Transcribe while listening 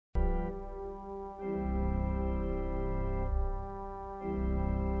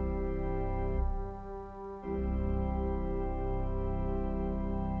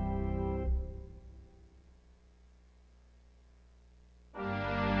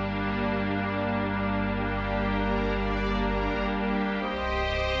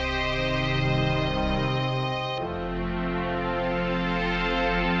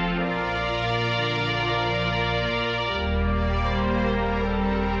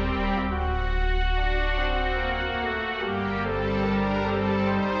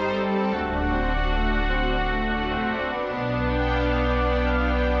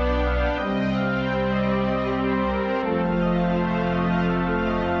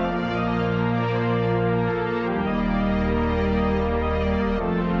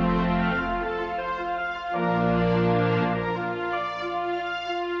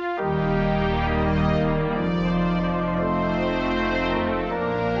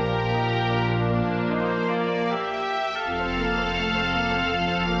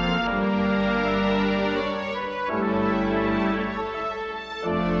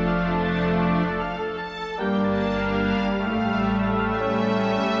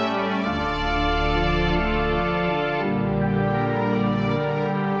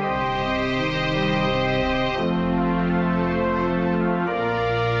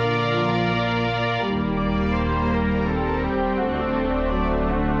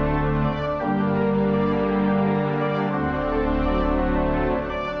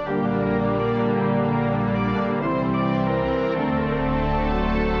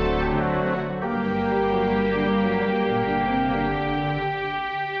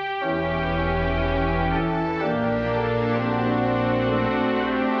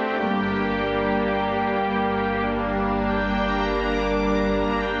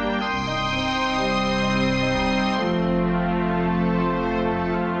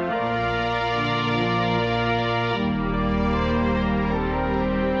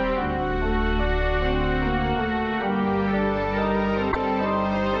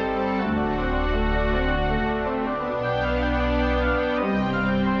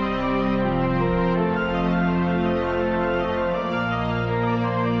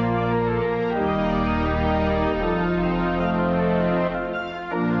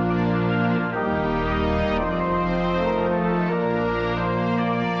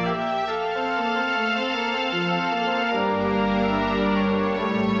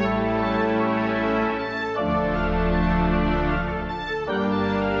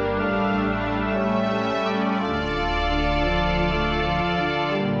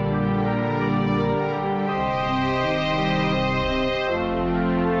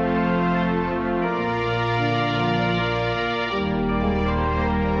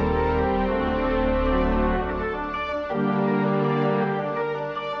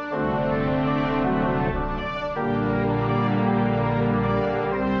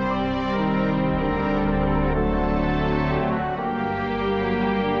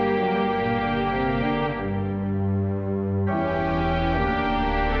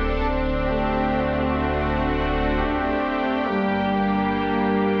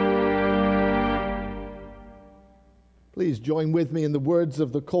Please join with me in the words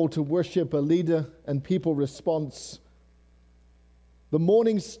of the call to worship, a leader and people response. The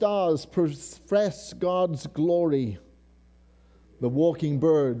morning stars profess God's glory. The walking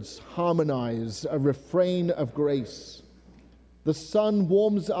birds harmonize a refrain of grace. The sun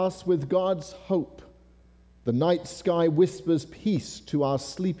warms us with God's hope. The night sky whispers peace to our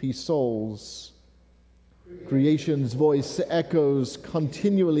sleepy souls. Creation's voice echoes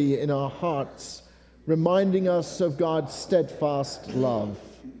continually in our hearts, reminding us of God's steadfast love.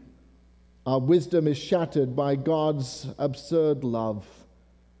 Our wisdom is shattered by God's absurd love.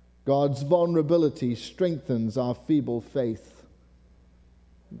 God's vulnerability strengthens our feeble faith.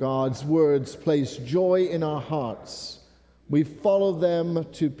 God's words place joy in our hearts. We follow them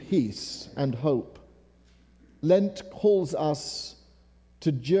to peace and hope. Lent calls us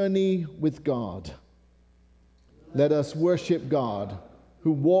to journey with God. Let us worship God,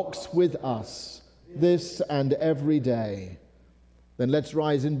 who walks with us this and every day. Then let's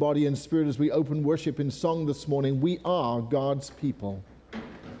rise in body and spirit as we open worship in song this morning. We are God's people.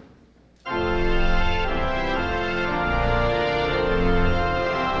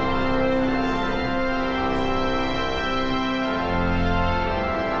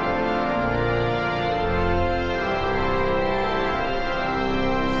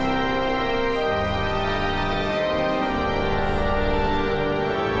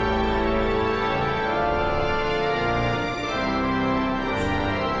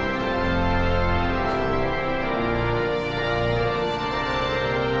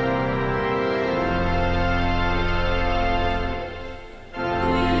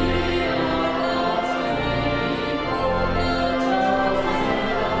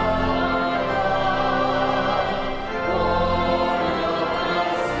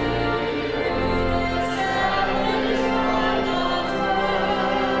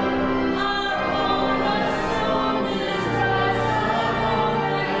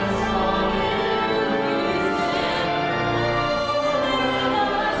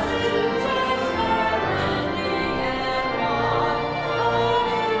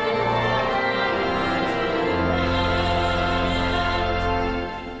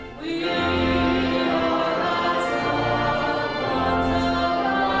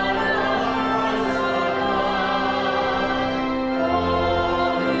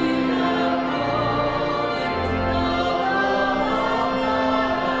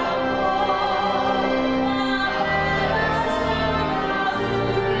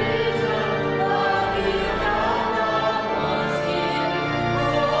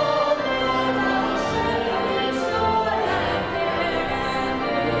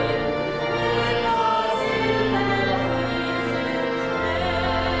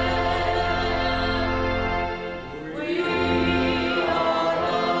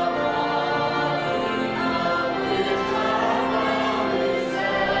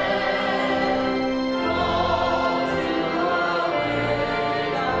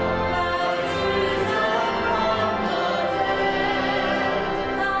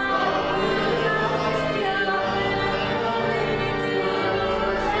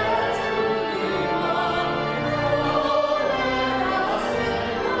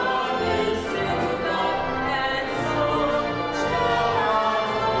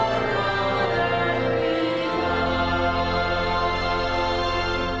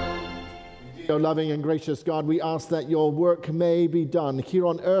 O loving and gracious God, we ask that your work may be done here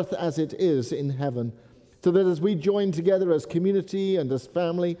on earth as it is in heaven, so that as we join together as community and as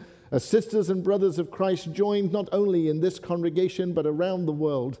family, as sisters and brothers of Christ, joined not only in this congregation but around the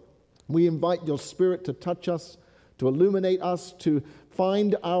world, we invite your Spirit to touch us, to illuminate us, to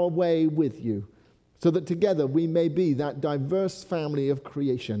find our way with you, so that together we may be that diverse family of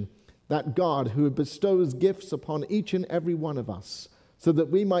creation, that God who bestows gifts upon each and every one of us, so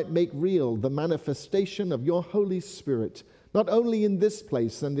that we might make real the manifestation of your Holy Spirit, not only in this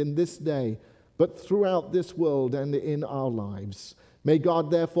place and in this day, but throughout this world and in our lives. May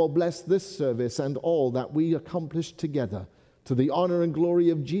God therefore bless this service and all that we accomplish together. To the honor and glory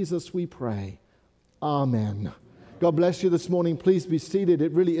of Jesus we pray. Amen. God bless you this morning. Please be seated.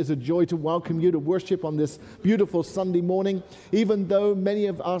 It really is a joy to welcome you to worship on this beautiful Sunday morning. Even though many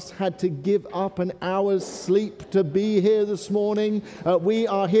of us had to give up an hour's sleep to be here this morning, we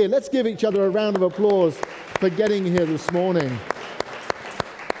are here. Let's give each other a round of applause for getting here this morning.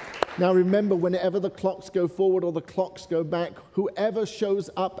 Now remember, whenever the clocks go forward or the clocks go back, whoever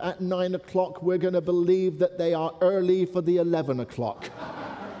shows up at 9 o'clock, we're going to believe that they are early for the 11 o'clock.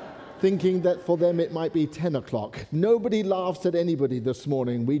 thinking that for them it might be 10 o'clock. Nobody laughs at anybody this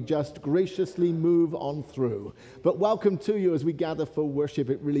morning. We just graciously move on through. But welcome to you as we gather for worship.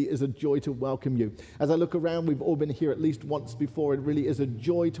 It really is a joy to welcome you. As I look around, we've all been here at least once before. It really is a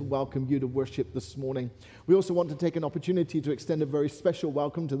joy to welcome you to worship this morning. We also want to take an opportunity to extend a very special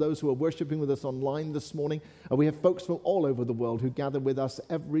welcome to those who are worshiping with us online this morning. We have folks from all over the world who gather with us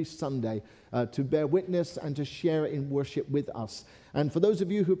every Sunday to bear witness and to share in worship with us. And for those of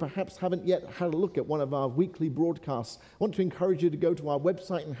you who perhaps haven't yet had a look at one of our weekly broadcasts, I want to encourage you to go to our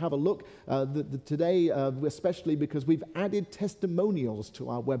website and have a look today, especially because we've added testimonials to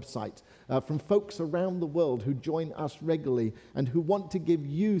our website from folks around the world who join us regularly and who want to give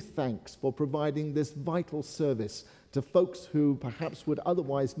you thanks for providing this vital service to folks who perhaps would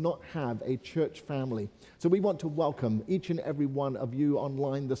otherwise not have a church family. So we want to welcome each and every one of you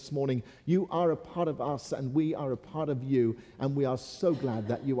online this morning. You are a part of us and we are a part of you, and we are so glad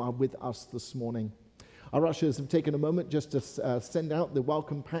that you are with us this morning. Our ushers have taken a moment just to send out the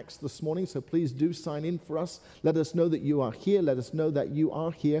welcome packs this morning, so please do sign in for us. Let us know that you are here, let us know that you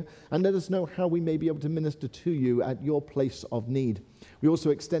are here, and let us know how we may be able to minister to you at your place of need. We also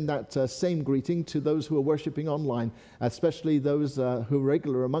extend that same greeting to those who are worshiping online, especially those who are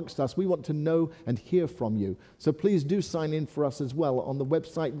regular amongst us. We want to know and hear from you. So please do sign in for us as well on the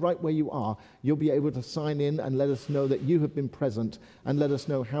website right where you are. You'll be able to sign in and let us know that you have been present, and let us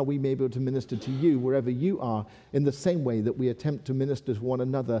know how we may be able to minister to you wherever you are, in the same way that we attempt to minister to one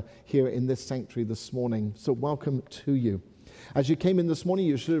another here in this sanctuary this morning. So welcome to you. As you came in this morning,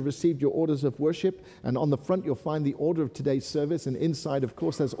 you should have received your orders of worship, and on the front you'll find the order of today's service, and inside, of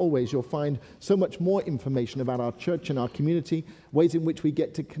course, as always, you'll find so much more information about our church and our community, ways in which we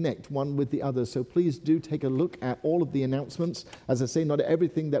get to connect one with the other. So please do take a look at all of the announcements. As I say, not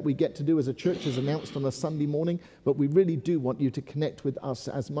everything that we get to do as a church is announced on a Sunday morning, but we really do want you to connect with us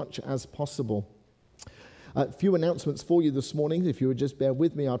as much as possible. A few announcements for you this morning. If you would just bear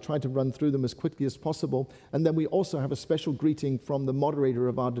with me, I'll try to run through them as quickly as possible. And then we also have a special greeting from the moderator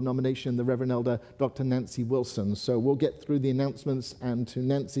of our denomination, the Reverend Elder Dr. Nancy Wilson. So we'll get through the announcements and to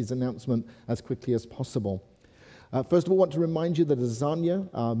Nancy's announcement as quickly as possible. First of all, I want to remind you that Azania,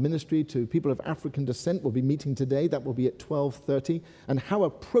 our ministry to people of African descent, will be meeting today. That will be at 12:30. And how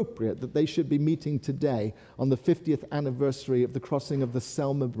appropriate that they should be meeting today on the 50th anniversary of the crossing of the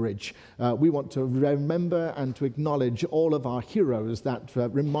Selma Bridge. We want to remember and to acknowledge all of our heroes that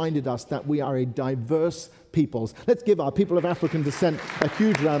reminded us that we are a diverse peoples. Let's give our people of African descent a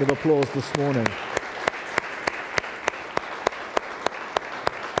huge round of applause this morning.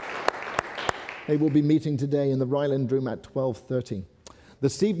 They will be meeting today in the Ryland Room at 12:30.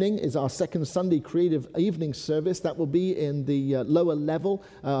 This evening is our second Sunday Creative Evening service. That will be in the lower level.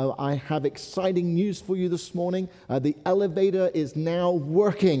 I have exciting news for you this morning. The elevator is now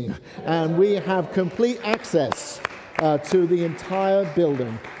working, and we have complete access to the entire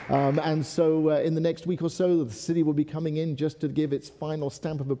building. And so in the next week or so, the city will be coming in just to give its final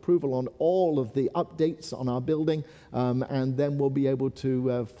stamp of approval on all of the updates on our building, and then we'll be able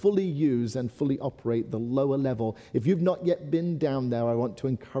to fully use and fully operate the lower level. If you've not yet been down there, I want to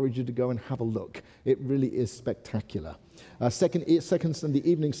encourage you to go and have a look. It really is spectacular. Second Sunday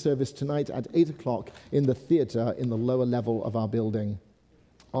evening service tonight at 8 o'clock in the theater in the lower level of our building.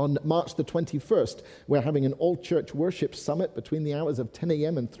 On March the 21st, we're having an all-church worship summit between the hours of 10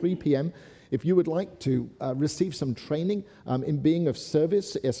 a.m. and 3 p.m. If you would like to receive some training in being of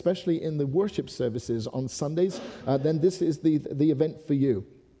service, especially in the worship services on Sundays, then this is the event for you.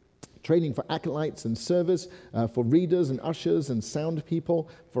 Training for acolytes and servers, for readers and ushers and sound people,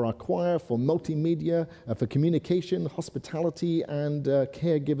 for our choir, for multimedia, for communication, hospitality, and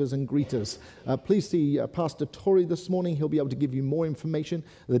caregivers and greeters. Please see Pastor Torrey this morning. He'll be able to give you more information.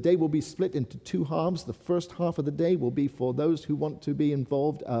 The day will be split into two halves. The first half of the day will be for those who want to be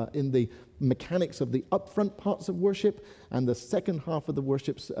involved in the mechanics of the upfront parts of worship, and the second half of the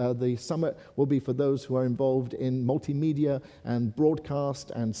the summit will be for those who are involved in multimedia and broadcast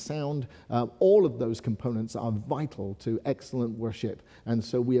and sound. All of those components are vital to excellent worship, and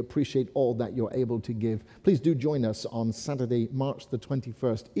so we appreciate all that you're able to give. Please do join us on Saturday, March the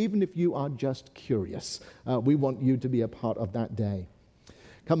 21st, even if you are just curious. We want you to be a part of that day.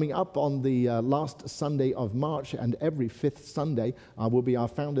 Coming up on the last Sunday of March and every fifth Sunday will be our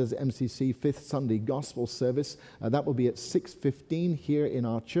Founders MCC Fifth Sunday Gospel Service. That will be at 6:15 here in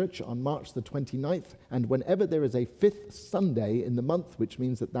our church on March the 29th. And whenever there is a fifth Sunday in the month, which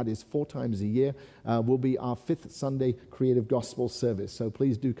means that is 4 times a year, will be our fifth Sunday Creative Gospel Service. So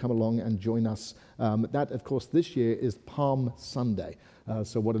please do come along and join us. That, of course, this year is Palm Sunday.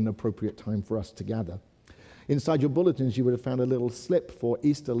 So what an appropriate time for us to gather. Inside your bulletins, you would have found a little slip for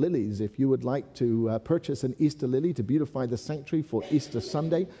Easter lilies. If you would like to purchase an Easter lily to beautify the sanctuary for Easter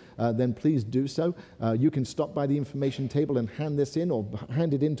Sunday, then please do so. You can stop by the information table and hand this in, or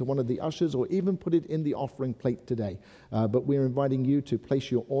hand it in to one of the ushers, or even put it in the offering plate today. But we're inviting you to place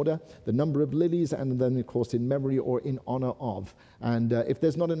your order, the number of lilies, and then, of course, in memory or in honor of. And if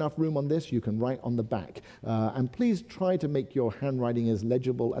there's not enough room on this, you can write on the back. And please try to make your handwriting as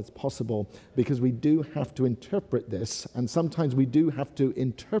legible as possible, because we do have to interpret this, and sometimes we do have to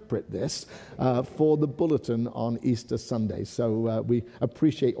interpret this for the bulletin on Easter Sunday. So we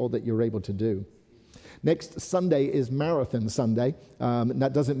appreciate all that you're able to do. Next Sunday is Marathon Sunday. And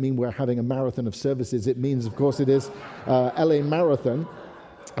that doesn't mean we're having a marathon of services. It means, of course, it is LA Marathon.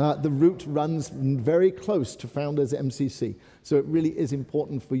 The route runs very close to Founders MCC. So it really is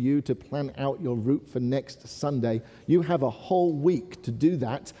important for you to plan out your route for next Sunday. You have a whole week to do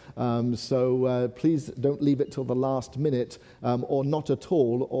that, so please don't leave it till the last minute, or not at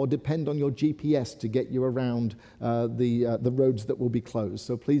all, or depend on your GPS to get you around the roads that will be closed.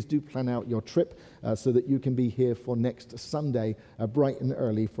 So please do plan out your trip so that you can be here for next Sunday, bright and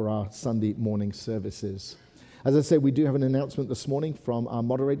early for our Sunday morning services. As I say, we do have an announcement this morning from our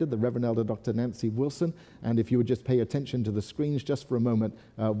moderator, the Reverend Elder Dr. Nancy Wilson, and if you would just pay attention to the screens just for a moment,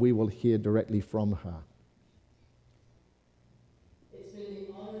 we will hear directly from her. It's been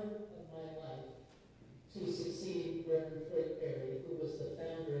the honor of my life to succeed Reverend Fred Perry, who was the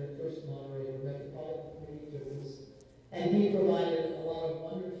founder and first moderator of Metropolitan Community Churches, and he provided a lot of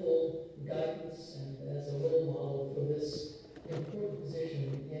wonderful guidance and as a role model for this important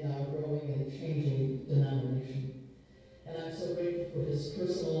position in our growing and changing denomination. And I'm so grateful for his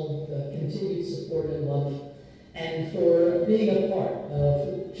personal continued support and love, and for being a part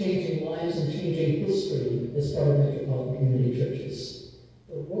of changing lives and changing history as part of Metropolitan Community Churches.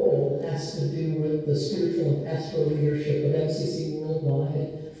 The role has to do with the spiritual and pastoral leadership of MCC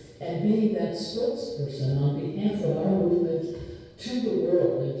worldwide, and being that spokesperson on behalf of our movement to the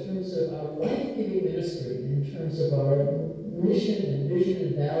world in terms of our life-giving ministry, in terms of our mission and vision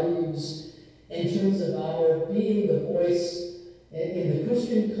and values, in terms of our being the voice in the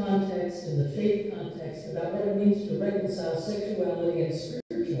Christian context, in the faith context, about what it means to reconcile sexuality and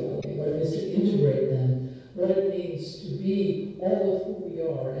spirituality, what it means to integrate them, what it means to be all of who we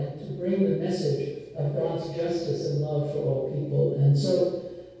are, and to bring the message of God's justice and love for all people. And so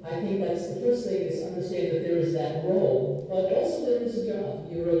I think that's the first thing, is understand that there is that role, but also there is a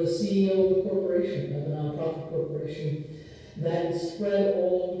job. You are the CEO of a corporation, of a nonprofit corporation, that is spread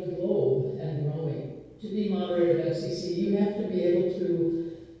all over the globe and growing. To be moderator of MCC, you have to be able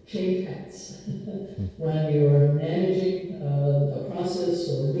to change hats. When you're managing a process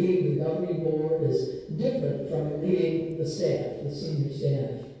or leading the governing board is different from leading the staff, the senior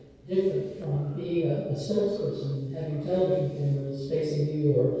staff. Different from being a spokesperson, having television cameras facing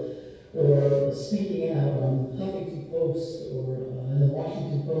you, or speaking out on Huffington Post or in the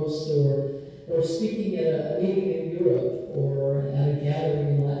Washington Post, or speaking at a meeting in Europe, or at a gathering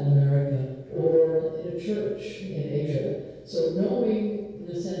in Latin America, or in a church in Asia. So knowing,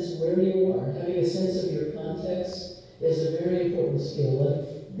 in a sense, where you are, having a sense of your context is a very important skill.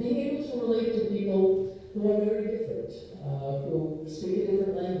 And being able to relate to people who are very different, who speak a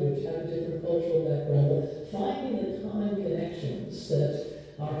different language, have a different cultural background, but finding the common connections that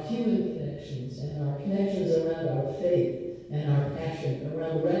are human connections, and our connections around our faith and our passion,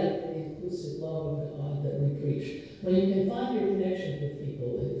 around the radically inclusive love of God that we preach. When you can find your connection with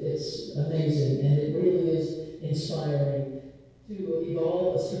people, it's amazing, and it really is inspiring to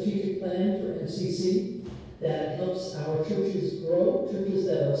evolve a strategic plan for MCC that helps our churches grow, churches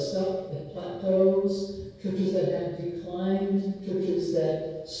that are stuck at plateaus, churches that have declined, churches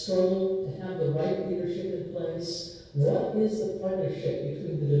that struggle to have the right leadership in place. What is the partnership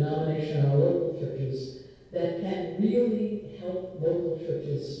between the denomination and our local churches that can really help local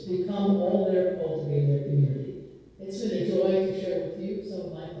churches become all they're called to be in their community? It's been a joy to share with you some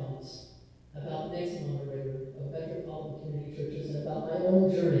of my thoughts about next moderator of Metropolitan Community Churches and about my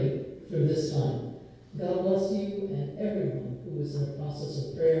own journey through this time. God bless you and everyone who is in the process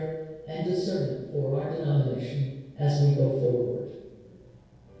of prayer and discernment for our denomination as we go forward.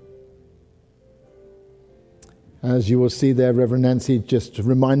 As you will see there, Reverend Nancy just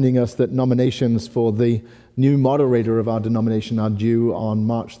reminding us that nominations for the new moderator of our denomination are due on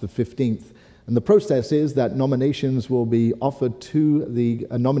March the 15th. And the process is that nominations will be offered to the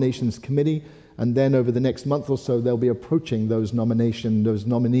nominations committee, and then over the next month or so, they'll be approaching those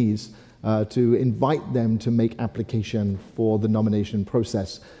nominees to invite them to make application for the nomination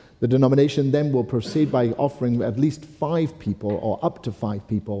process. The denomination then will proceed by offering at least 5 people, or up to 5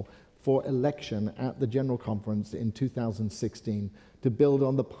 people, for election at the General Conference in 2016 to build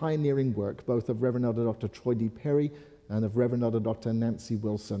on the pioneering work both of Reverend Elder Dr. Troy D. Perry and of Reverend Elder Dr. Nancy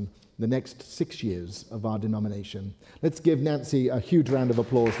Wilson, the next 6 years of our denomination. Let's give Nancy a huge round of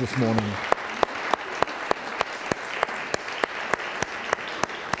applause this morning.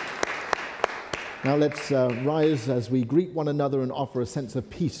 Now let's rise as we greet one another and offer a sense of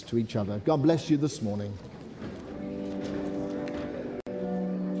peace to each other. God bless you this morning.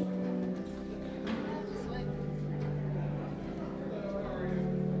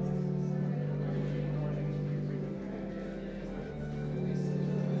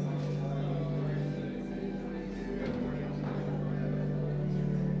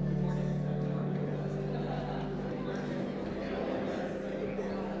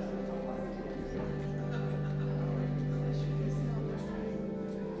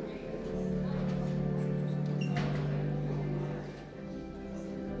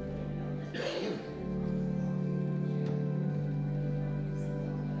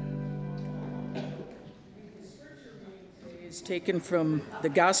 Taken from the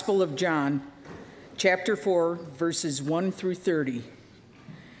Gospel of John, chapter 4, verses 1 through 30.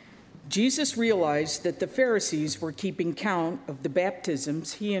 Jesus realized that the Pharisees were keeping count of the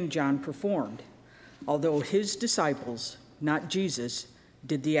baptisms he and John performed, although his disciples, not Jesus,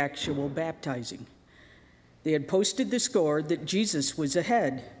 did the actual baptizing. They had posted the score that Jesus was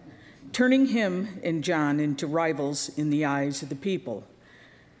ahead, turning him and John into rivals in the eyes of the people.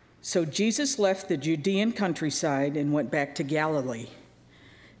 So Jesus left the Judean countryside and went back to Galilee.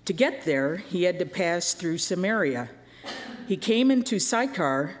 To get there, he had to pass through Samaria. He came into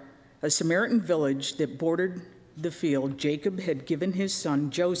Sychar, a Samaritan village that bordered the field Jacob had given his son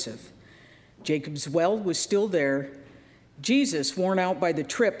Joseph. Jacob's well was still there. Jesus, worn out by the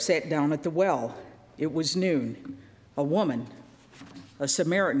trip, sat down at the well. It was noon. A woman, a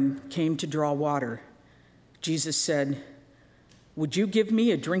Samaritan, came to draw water. Jesus said, "Would you give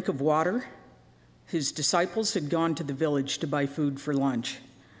me a drink of water?" His disciples had gone to the village to buy food for lunch.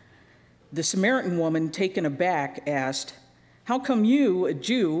 The Samaritan woman, taken aback, asked, "How come you, a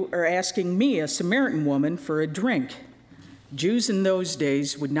Jew, are asking me, a Samaritan woman, for a drink?" Jews in those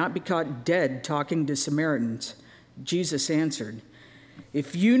days would not be caught dead talking to Samaritans. Jesus answered,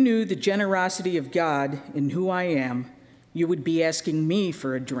 "If you knew the generosity of God and who I am, you would be asking me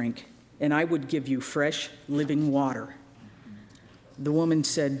for a drink, and I would give you fresh, living water." The woman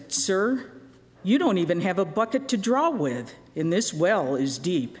said, "Sir, you don't even have a bucket to draw with, and this well is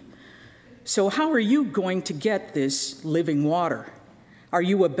deep. So how are you going to get this living water? Are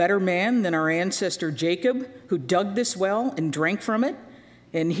you a better man than our ancestor Jacob, who dug this well and drank from it,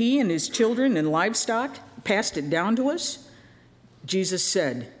 and he and his children and livestock passed it down to us?" Jesus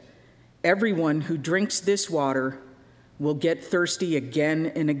said, "Everyone who drinks this water will get thirsty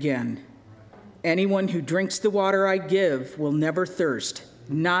again and again. Anyone who drinks the water I give will never thirst,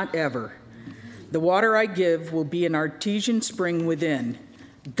 not ever. The water I give will be an artesian spring within,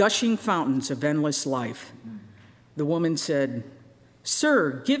 gushing fountains of endless life." The woman said,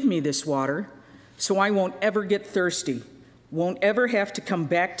 "Sir, give me this water, so I won't ever get thirsty, won't ever have to come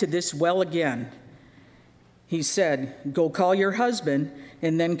back to this well again." He said, "Go call your husband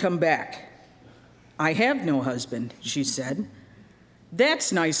and then come back." "I have no husband," she said.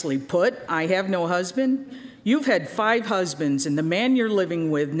 "That's nicely put, I have no husband. You've had 5 husbands, and the man you're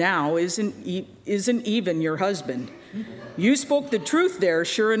living with now isn't even your husband. You spoke the truth there,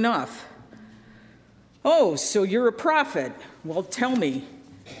 sure enough." "Oh, so you're a prophet. Well, tell me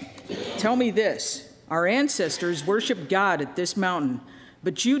this. Our ancestors worshiped God at this mountain,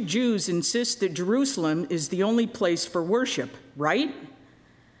 but you Jews insist that Jerusalem is the only place for worship, right?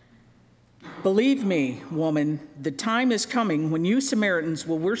 Believe me, woman, the time is coming when you Samaritans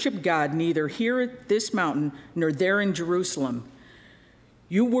will worship God neither here at this mountain nor there in Jerusalem.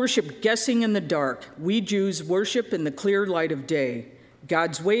 You worship guessing in the dark. We Jews worship in the clear light of day.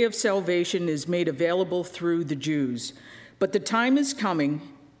 God's way of salvation is made available through the Jews. But the time is coming,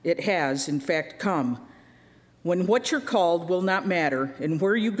 it has, in fact, come, when what you're called will not matter and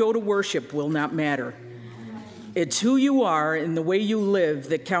where you go to worship will not matter. It's who you are and the way you live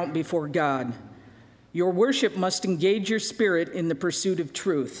that count before God. Your worship must engage your spirit in the pursuit of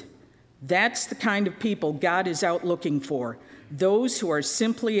truth. That's the kind of people God is out looking for, those who are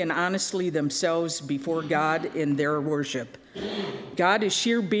simply and honestly themselves before God in their worship. God is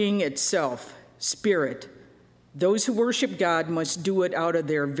sheer being itself, spirit. Those who worship God must do it out of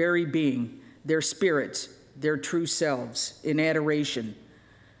their very being, their spirits, their true selves, in adoration.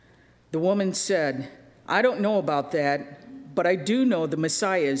 The woman said, "I don't know about that, but I do know the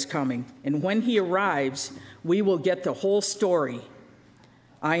Messiah is coming, and when he arrives, we will get the whole story."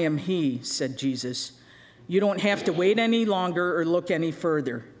 "I am he," said Jesus. "You don't have to wait any longer or look any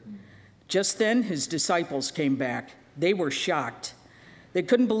further." Just then, his disciples came back. They were shocked. They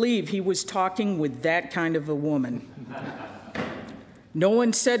couldn't believe he was talking with that kind of a woman. No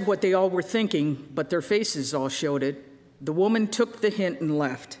one said what they all were thinking, but their faces all showed it. The woman took the hint and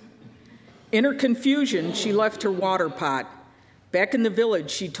left. In her confusion, she left her water pot. Back in the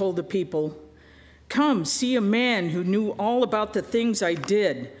village, she told the people, "Come, see a man who knew all about the things I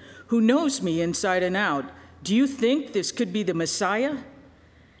did, who knows me inside and out. Do you think this could be the Messiah?"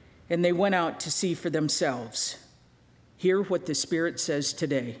 And they went out to see for themselves. Hear what the Spirit says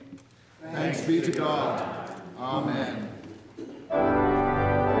today. Thanks be to God. Amen.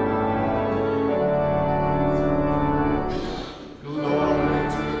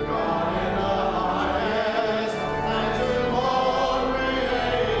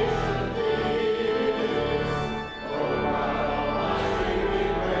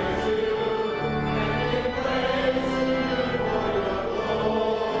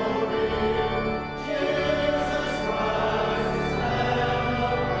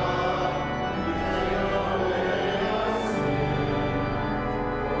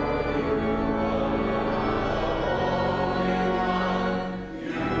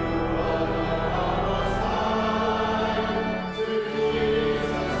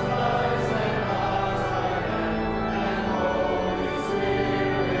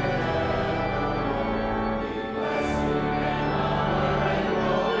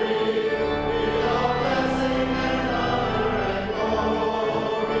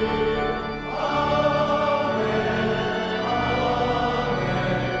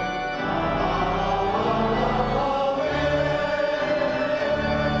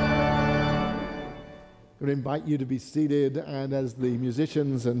 I invite you to be seated, and as the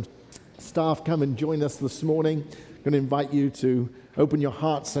musicians and staff come and join us this morning, I'm going to invite you to open your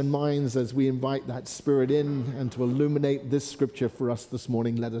hearts and minds as we invite that Spirit in and to illuminate this scripture for us this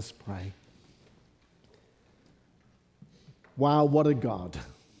morning. Let us pray. Wow, what a God.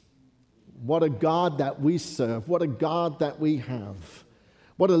 What a God that we serve. What a God that we have.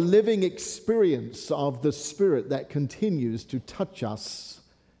 What a living experience of the Spirit that continues to touch us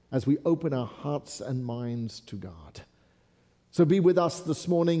as we open our hearts and minds to God. So be with us this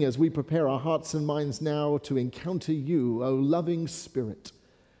morning as we prepare our hearts and minds now to encounter you, O loving Spirit.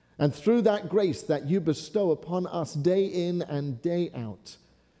 And through that grace that you bestow upon us day in and day out,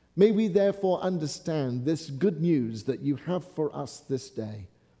 may we therefore understand this good news that you have for us this day.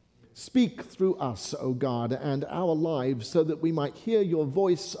 Speak through us, O God, and our lives so that we might hear your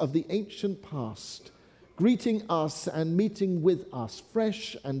voice of the ancient past, greeting us and meeting with us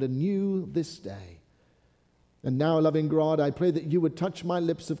fresh and anew this day. And now, loving God, I pray that you would touch my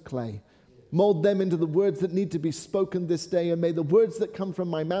lips of clay, mold them into the words that need to be spoken this day, and may the words that come from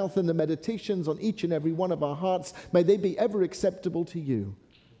my mouth and the meditations on each and every one of our hearts, may they be ever acceptable to you.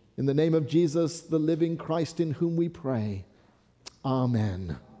 In the name of Jesus, the living Christ, in whom we pray.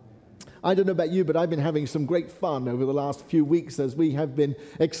 Amen. I don't know about you, but I've been having some great fun over the last few weeks as we have been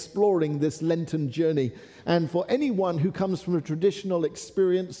exploring this Lenten journey. And for anyone who comes from a traditional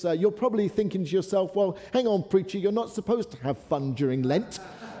experience, you're probably thinking to yourself, well, hang on, preacher, you're not supposed to have fun during Lent.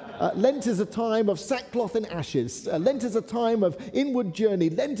 Lent is a time of sackcloth and ashes. Lent is a time of inward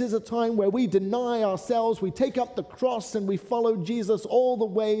journey. Lent is a time where we deny ourselves, we take up the cross, and we follow Jesus all the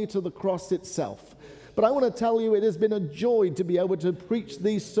way to the cross itself. But I want to tell you, it has been a joy to be able to preach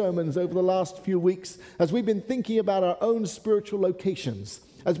these sermons over the last few weeks as we've been thinking about our own spiritual locations.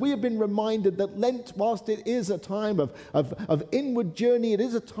 As we have been reminded that Lent, whilst it is a time of inward journey, it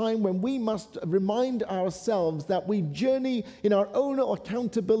is a time when we must remind ourselves that we journey in our own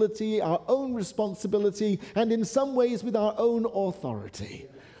accountability, our own responsibility, and in some ways with our own authority.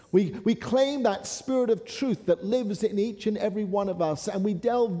 We claim that Spirit of truth that lives in each and every one of us, and we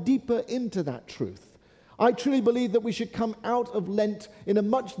delve deeper into that truth. I truly believe that we should come out of Lent in a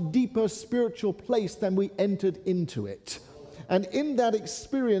much deeper spiritual place than we entered into it. And in that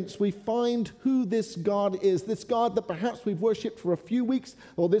experience, we find who this God is, this God that perhaps we've worshipped for a few weeks,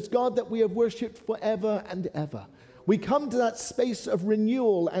 or this God that we have worshipped forever and ever. We come to that space of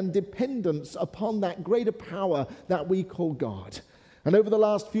renewal and dependence upon that greater power that we call God. And over the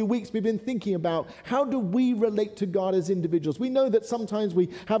last few weeks, we've been thinking about how do we relate to God as individuals. We know that sometimes we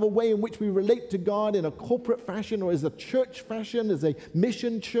have a way in which we relate to God in a corporate fashion, or as a church fashion, as a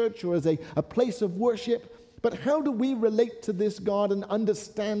mission church, or as a place of worship. But how do we relate to this God and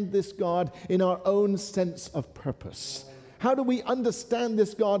understand this God in our own sense of purpose? How do we understand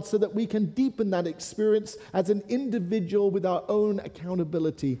this God so that we can deepen that experience as an individual with our own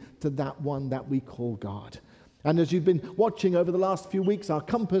accountability to that one that we call God? And as you've been watching over the last few weeks, our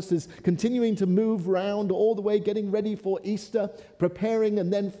compass is continuing to move around all the way, getting ready for Easter, preparing,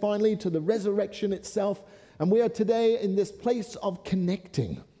 and then finally to the resurrection itself. And we are today in this place of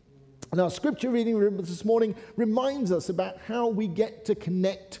connecting. And our scripture reading this morning reminds us about how we get to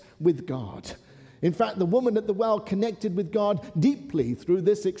connect with God. In fact, the woman at the well connected with God deeply through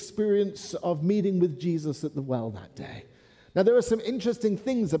this experience of meeting with Jesus at the well that day. Now, there are some interesting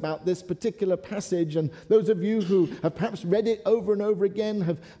things about this particular passage, and those of you who have perhaps read it over and over again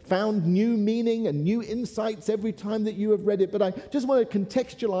have found new meaning and new insights every time that you have read it. But I just want to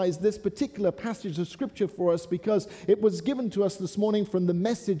contextualize this particular passage of Scripture for us because it was given to us this morning from the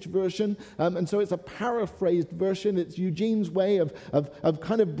Message version, and so it's a paraphrased version. It's Eugene's way of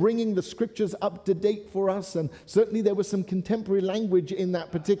kind of bringing the Scriptures up to date for us, and certainly there was some contemporary language in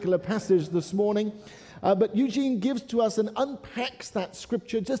that particular passage this morning. But Eugene gives to us and unpacks that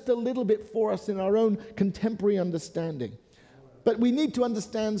scripture just a little bit for us in our own contemporary understanding. But we need to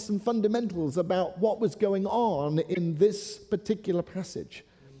understand some fundamentals about what was going on in this particular passage.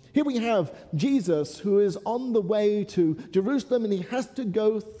 Here we have Jesus who is on the way to Jerusalem, and he has to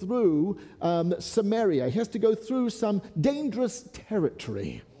go through Samaria. He has to go through some dangerous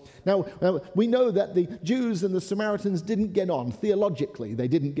territory. Now, we know that the Jews and the Samaritans didn't get on. Theologically, they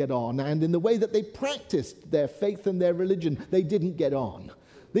didn't get on. And in the way that they practiced their faith and their religion, they didn't get on.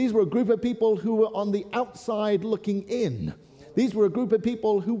 These were a group of people who were on the outside looking in. These were a group of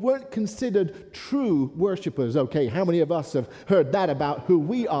people who weren't considered true worshipers. Okay, how many of us have heard that about who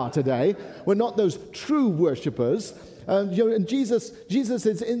we are today? We're not those true worshipers. And Jesus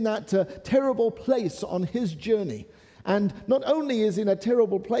is in that terrible place on his journey. And not only is he in a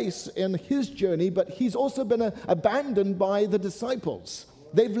terrible place in his journey, but he's also been abandoned by the disciples.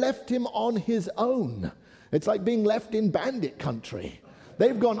 They've left him on his own. It's like being left in bandit country.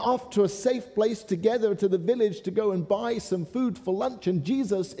 They've gone off to a safe place together to the village to go and buy some food for lunch, and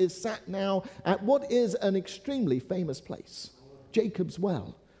Jesus is sat now at what is an extremely famous place, Jacob's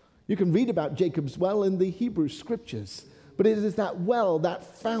Well. You can read about Jacob's Well in the Hebrew Scriptures. But it is that well, that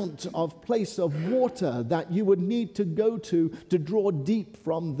fount of place of water that you would need to go to draw deep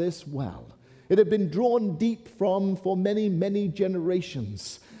from this well. It had been drawn deep from for many, many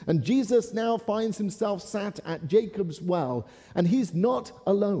generations. And Jesus now finds himself sat at Jacob's well, and he's not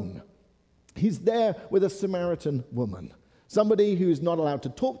alone. He's there with a Samaritan woman, somebody who's not allowed to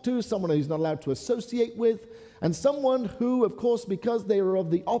talk to, someone who's not allowed to associate with, and someone who, of course, because they were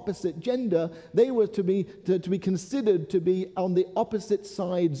of the opposite gender, they were to be considered to be on the opposite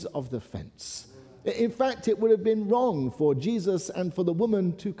sides of the fence. In fact, it would have been wrong for Jesus and for the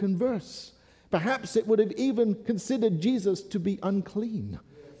woman to converse. Perhaps it would have even considered Jesus to be unclean.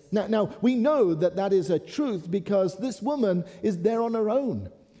 Now we know that that is a truth because this woman is there on her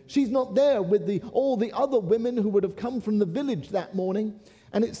own. She's not there with all the other women who would have come from the village that morning.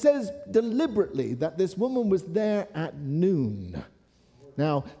 And it says deliberately that this woman was there at noon.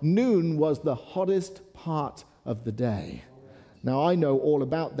 Now, noon was the hottest part of the day. Now, I know all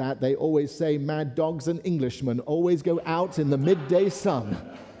about that. They always say mad dogs and Englishmen always go out in the midday sun.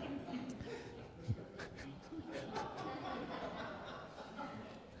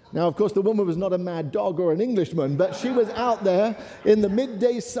 Now, of course, the woman was not a mad dog or an Englishman, but she was out there in the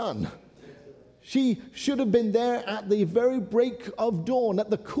midday sun. She should have been there at the very break of dawn,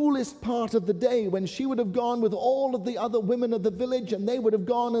 at the coolest part of the day, when she would have gone with all of the other women of the village, and they would have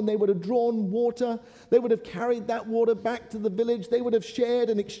gone and they would have drawn water. They would have carried that water back to the village. They would have shared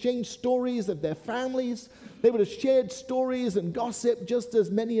and exchanged stories of their families. They would have shared stories and gossip just as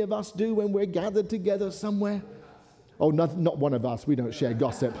many of us do when we're gathered together somewhere. Oh, not one of us. We don't share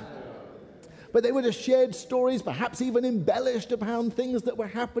gossip. But they would have shared stories, perhaps even embellished upon things that were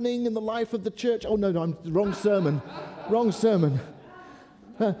happening in the life of the church. Oh, no, wrong sermon. Wrong sermon.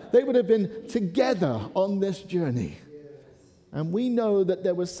 They would have been together on this journey. And we know that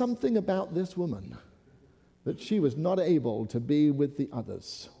there was something about this woman, that she was not able to be with the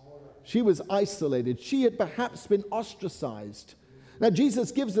others. She was isolated. She had perhaps been ostracized. Now,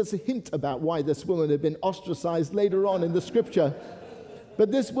 Jesus gives us a hint about why this woman had been ostracized later on in the scripture.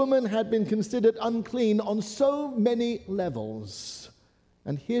 But this woman had been considered unclean on so many levels.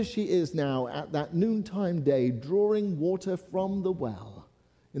 And here she is now at that noontime day, drawing water from the well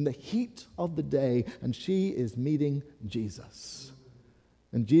in the heat of the day, and she is meeting Jesus.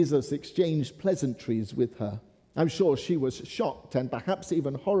 And Jesus exchanged pleasantries with her. I'm sure she was shocked and perhaps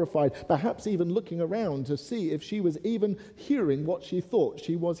even horrified, perhaps even looking around to see if she was even hearing what she thought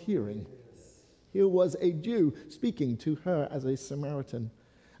she was hearing. Here was a Jew speaking to her as a Samaritan,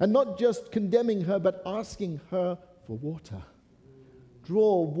 and not just condemning her, but asking her for water,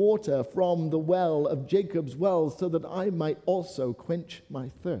 draw water from the well of Jacob's well so that I might also quench my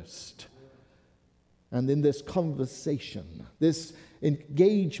thirst. And in this conversation, this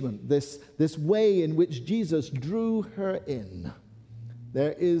engagement, this way in which Jesus drew her in,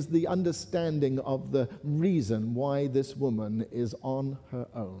 there is the understanding of the reason why this woman is on her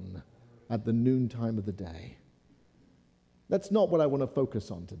own at the noontime of the day. That's not what I want to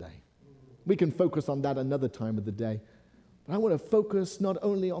focus on today. We can focus on that another time of the day. But I want to focus not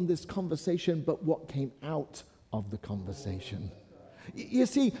only on this conversation, but what came out of the conversation. You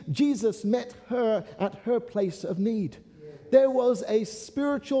see, Jesus met her at her place of need. There was a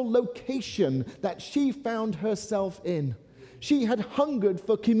spiritual location that she found herself in. She had hungered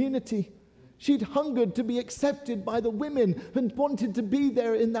for community. She'd hungered to be accepted by the women and wanted to be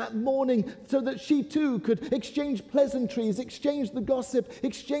there in that morning so that she too could exchange pleasantries, exchange the gossip,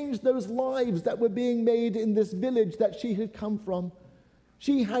 exchange those lives that were being made in this village that she had come from.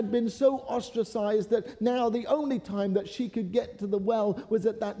 She had been so ostracized that now the only time that she could get to the well was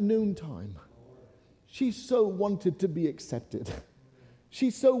at that noontime. She so wanted to be accepted. She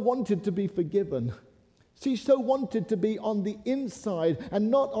so wanted to be forgiven. She so wanted to be on the inside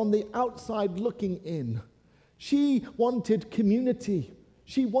and not on the outside looking in. She wanted community.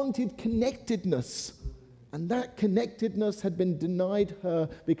 She wanted connectedness. And that connectedness had been denied her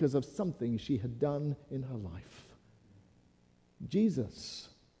because of something she had done in her life. Jesus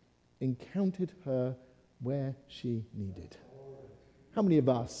encountered her where she needed. How many of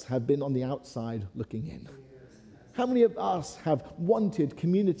us have been on the outside looking in? How many of us have wanted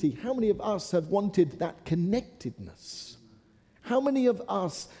community? How many of us have wanted that connectedness? How many of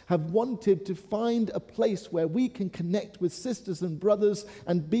us have wanted to find a place where we can connect with sisters and brothers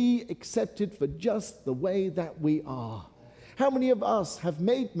and be accepted for just the way that we are? How many of us have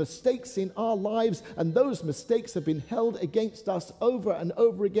made mistakes in our lives and those mistakes have been held against us over and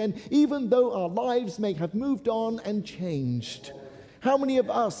over again, even though our lives may have moved on and changed? How many of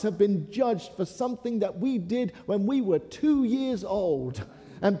us have been judged for something that we did when we were 2 years old,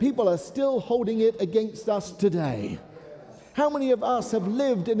 and people are still holding it against us today? How many of us have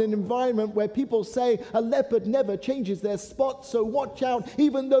lived in an environment where people say a leopard never changes their spots, so watch out,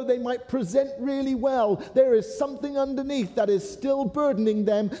 even though they might present really well, there is something underneath that is still burdening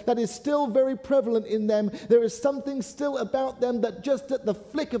them, that is still very prevalent in them. There is something still about them that just at the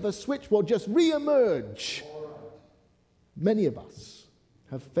flick of a switch will just re-emerge. Many of us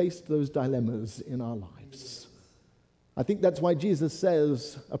have faced those dilemmas in our lives. I think that's why Jesus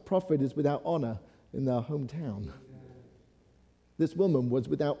says a prophet is without honor in their hometown. This woman was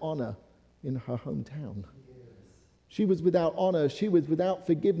without honor in her hometown. She was without honor. She was without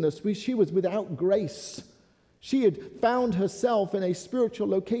forgiveness. She was without grace. She had found herself in a spiritual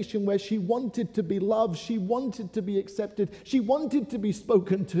location where she wanted to be loved. She wanted to be accepted. She wanted to be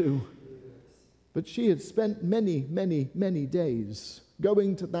spoken to. But she had spent many, many, many days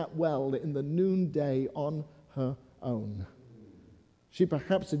going to that well in the noonday on her own. She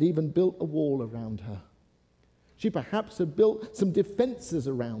perhaps had even built a wall around her. She perhaps had built some defenses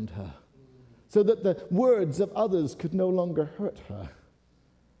around her so that the words of others could no longer hurt her,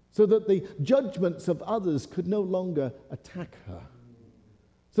 so that the judgments of others could no longer attack her,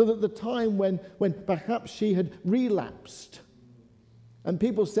 so that the time when perhaps she had relapsed and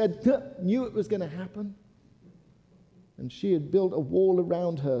people said, knew it was going to happen, and she had built a wall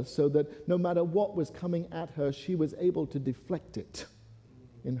around her so that no matter what was coming at her, she was able to deflect it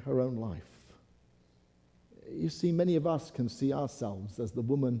in her own life. You see, many of us can see ourselves as the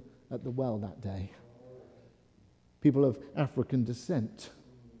woman at the well that day. People of African descent,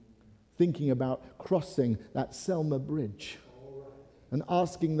 thinking about crossing that Selma Bridge and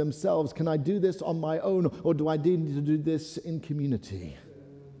asking themselves, can I do this on my own, or do I need to do this in community?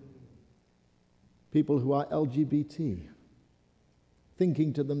 People who are LGBT,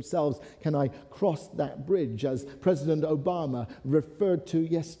 thinking to themselves, can I cross that bridge, as President Obama referred to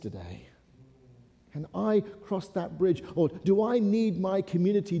yesterday? Can I cross that bridge? Or do I need my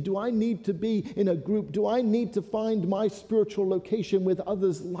community? Do I need to be in a group? Do I need to find my spiritual location with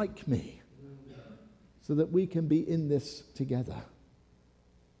others like me so that we can be in this together?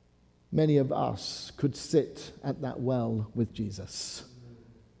 Many of us could sit at that well with Jesus.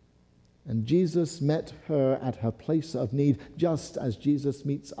 And Jesus met her at her place of need, just as Jesus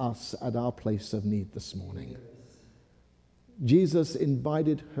meets us at our place of need this morning. Jesus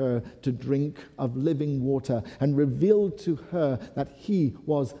invited her to drink of living water and revealed to her that he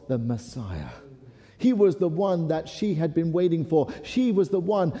was the Messiah. He was the one that she had been waiting for. She was the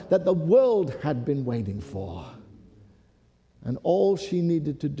one that the world had been waiting for. And all she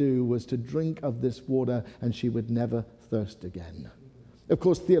needed to do was to drink of this water, and she would never thirst again. Of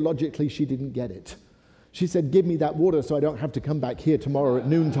course, theologically, she didn't get it. She said, give me that water so I don't have to come back here tomorrow at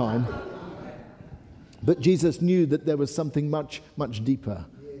noontime. But Jesus knew that there was something much, much deeper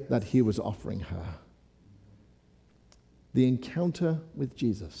that he was offering her. The encounter with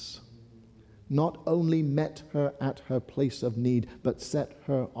Jesus not only met her at her place of need, but set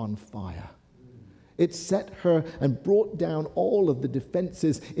her on fire. It set her and brought down all of the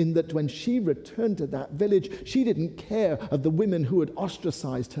defenses, in that when she returned to that village, she didn't care of the women who had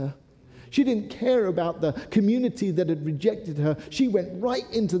ostracized her. She didn't care about the community that had rejected her. She went right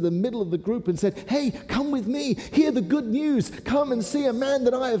into the middle of the group and said, hey, come with me. Hear the good news. Come and see a man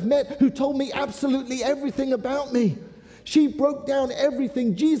that I have met who told me absolutely everything about me. She broke down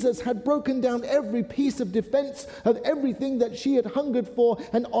everything. Jesus had broken down every piece of defense of everything that she had hungered for,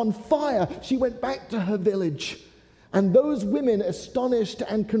 and on fire, she went back to her village. And those women, astonished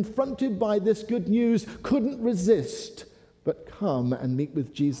and confronted by this good news, couldn't resist but come and meet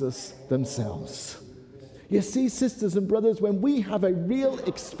with Jesus themselves. You see, sisters and brothers, when we have a real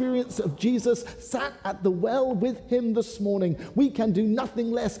experience of Jesus sat at the well with him this morning, we can do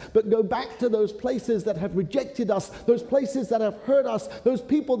nothing less but go back to those places that have rejected us, those places that have hurt us, those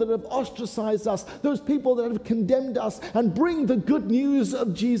people that have ostracized us, those people that have condemned us, and bring the good news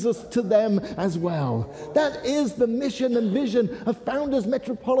of Jesus to them as well. That is the mission and vision of Founders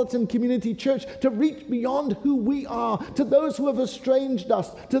Metropolitan Community Church, to reach beyond who we are, to those who have estranged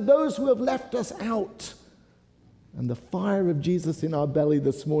us, to those who have left us out. And the fire of Jesus in our belly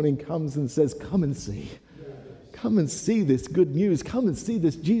this morning comes and says, come and see. Come and see this good news. Come and see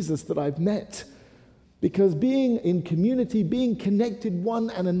this Jesus that I've met. Because being in community, being connected one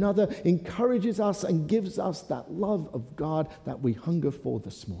and another, encourages us and gives us that love of God that we hunger for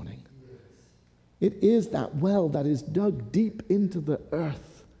this morning. It is that well that is dug deep into the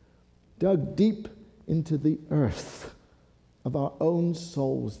earth, dug deep into the earth of our own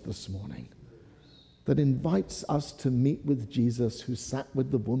souls this morning, that invites us to meet with Jesus, who sat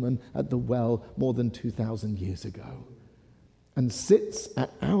with the woman at the well more than 2,000 years ago, and sits at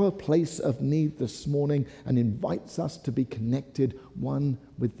our place of need this morning and invites us to be connected one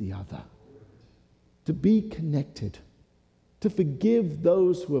with the other. To be connected, to forgive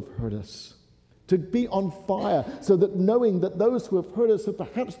those who have hurt us, to be on fire, so that knowing that those who have hurt us have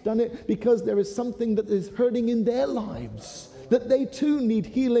perhaps done it because there is something that is hurting in their lives, that they too need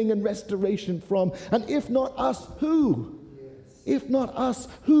healing and restoration from. And if not us, who? If not us,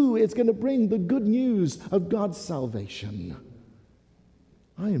 who is going to bring the good news of God's salvation?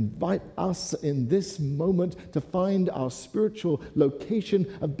 I invite us in this moment to find our spiritual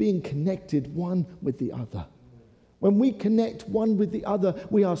location of being connected one with the other. When we connect one with the other,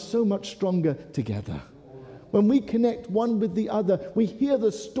 we are so much stronger together. When we connect one with the other, we hear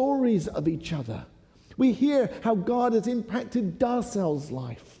the stories of each other. We hear how God has impacted Darcel's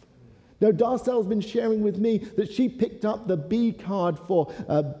life. Now, Darcel's been sharing with me that she picked up the B card for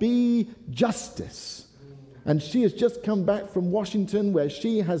Be Justice. And she has just come back from Washington, where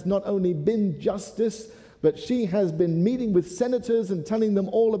she has not only been justice, but she has been meeting with senators and telling them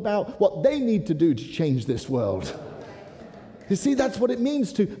all about what they need to do to change this world. You see, that's what it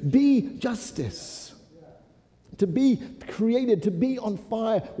means to be justice. To be created, to be on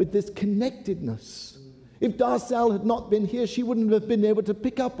fire with this connectedness. If Darcel had not been here, she wouldn't have been able to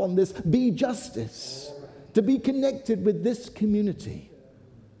pick up on this be justice, to be connected with this community.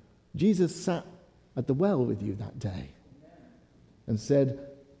 Jesus sat at the well with you that day and said,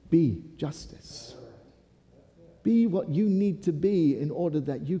 be justice. Be what you need to be in order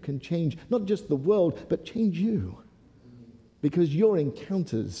that you can change not just the world, but change you. Because your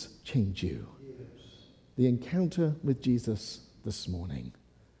encounters change you. The encounter with Jesus this morning.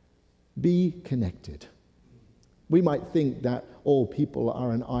 Be connected. We might think that all people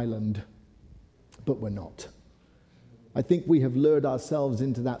are an island, but we're not. I think we have lured ourselves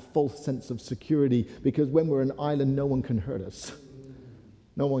into that false sense of security, because when we're an island, no one can hurt us.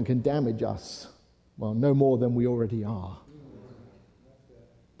 No one can damage us. Well, no more than we already are.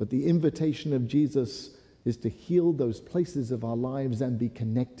 But the invitation of Jesus is to heal those places of our lives and be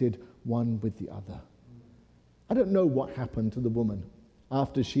connected one with the other. I don't know what happened to the woman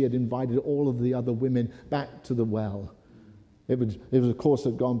after she had invited all of the other women back to the well. It was of course,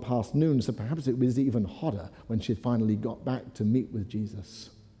 had gone past noon, so perhaps it was even hotter when she finally got back to meet with Jesus.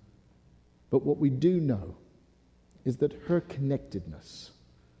 But what we do know is that her connectedness,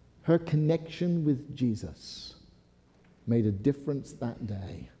 her connection with Jesus, made a difference that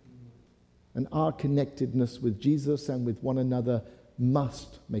day. And our connectedness with Jesus and with one another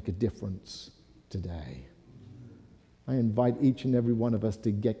must make a difference today. I invite each and every one of us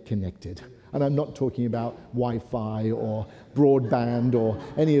to get connected. And I'm not talking about Wi-Fi or broadband or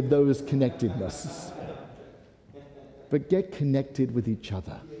any of those connectedness. But get connected with each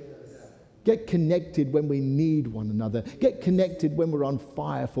other. Get connected when we need one another. Get connected when we're on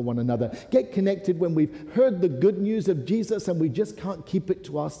fire for one another. Get connected when we've heard the good news of Jesus and we just can't keep it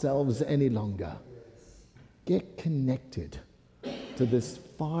to ourselves any longer. Get connected to this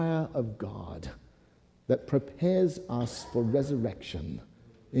fire of God that prepares us for resurrection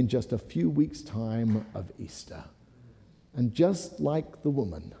in just a few weeks' time of Easter. And just like the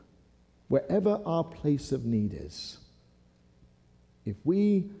woman, wherever our place of need is, if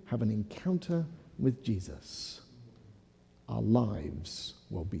we have an encounter with Jesus, our lives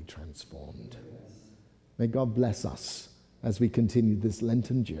will be transformed. May God bless us as we continue this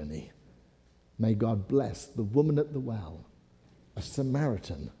Lenten journey. May God bless the woman at the well, a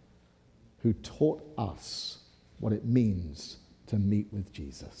Samaritan who taught us what it means to meet with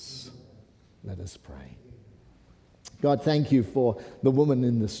Jesus. Let us pray. God, thank you for the woman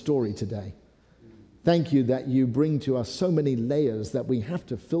in the story today. Thank you that you bring to us so many layers that we have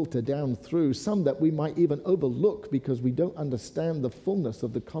to filter down through, some that we might even overlook because we don't understand the fullness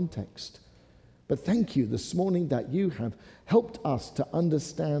of the context. But thank you this morning that you have helped us to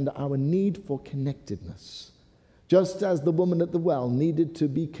understand our need for connectedness. Just as the woman at the well needed to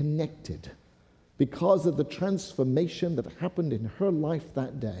be connected because of the transformation that happened in her life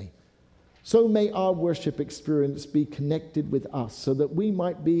that day, so may our worship experience be connected with us so that we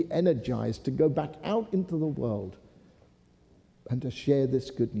might be energized to go back out into the world and to share this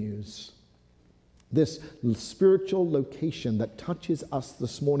good news. This spiritual location that touches us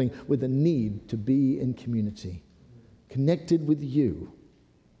this morning with a need to be in community, connected with you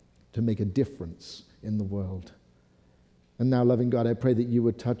to make a difference in the world. And now, loving God, I pray that you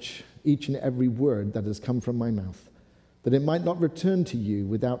would touch each and every word that has come from my mouth, that it might not return to you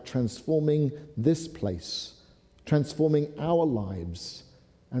without transforming this place, transforming our lives,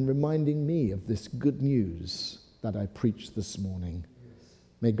 and reminding me of this good news that I preached this morning.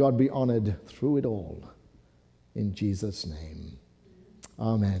 May God be honored through it all. In Jesus' name,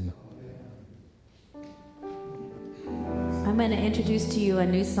 amen. I'm going to introduce to you a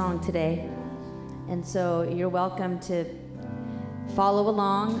new song today. And so you're welcome to follow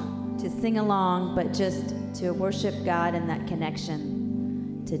along, to sing along, but just to worship God in that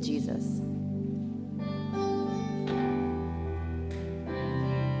connection to Jesus.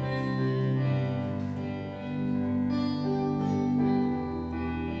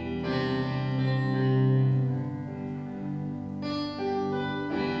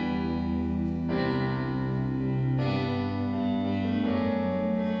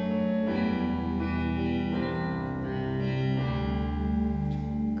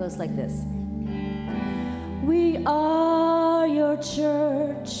 Goes like this. We are your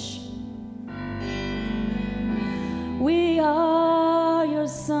church. We are your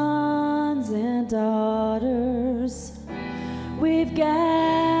sons and daughters. We've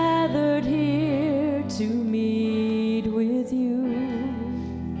gathered here to meet with you.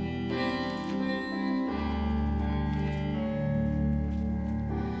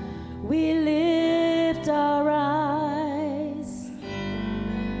 We lift our eyes.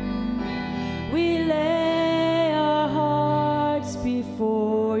 We lay our hearts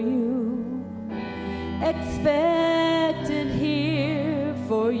before you, expectant here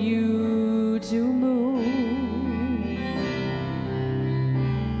for you to move.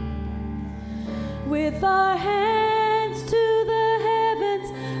 With our hands to the heavens,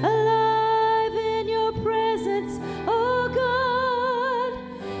 alive in your presence, oh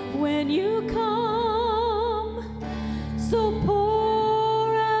God, when you come, so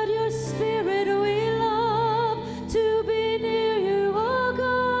pour out your spirit. We love to be near you, oh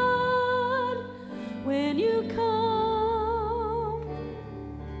God, when you come.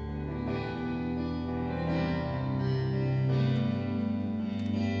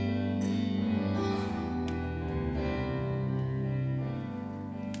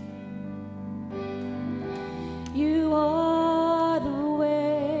 You are the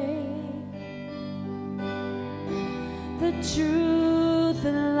way, the truth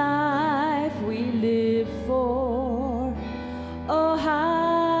and life we live for. Oh,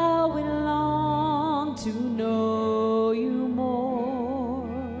 how we long to know you more.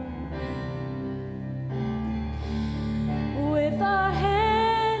 With our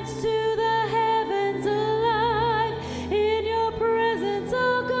hands to the heavens, alive in your presence,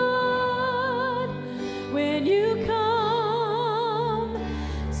 oh God, when you come,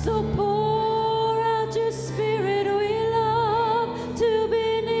 so pour out your spirit. We love to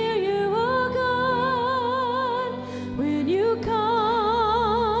be near you, oh God,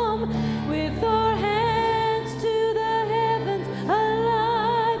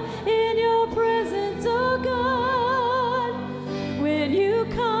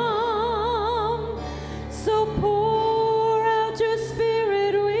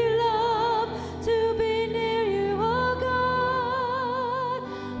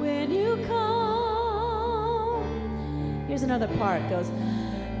 when you come. Here's another part. It goes,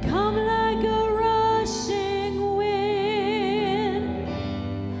 come like a rushing wind,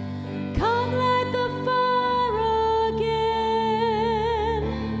 come like the fire again,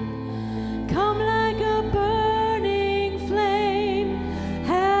 come like a burning flame.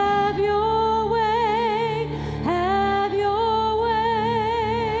 Have your way, have your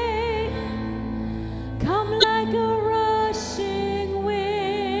way. Come like a rushing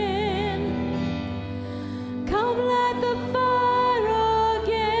wind, come like the fire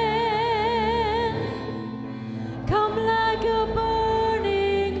again, come like a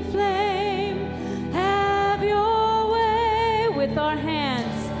burning flame. Have your way with our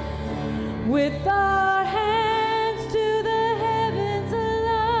hands, with our hands to the heavens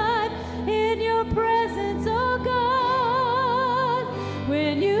alive in your presence, oh God,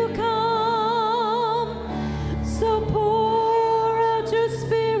 when you come. So pour out your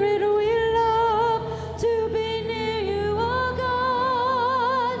spirit, we love to be near you, oh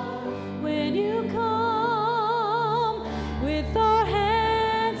God, when you come. With our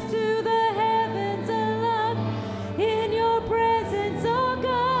hands to the heavens alive in your presence, oh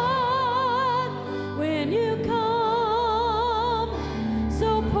God, when you come.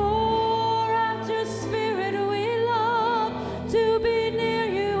 So pour out your spirit, we love to be near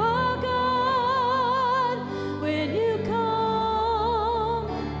you, oh God, when you come.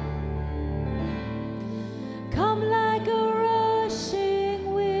 Come like a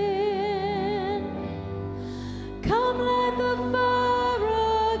rushing wind, come like the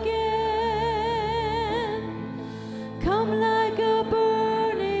fire again, come like a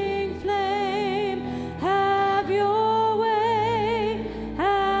burning flame. Have your way,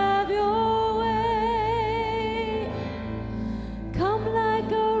 have your way. Come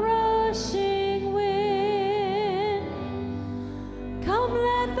like a rushing wind, come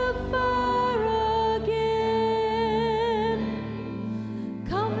like the fire again,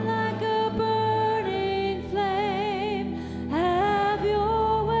 come like a burning flame. Have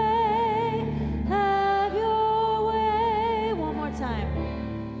your way, have your way. One more time.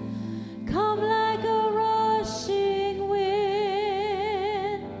 Come like a rushing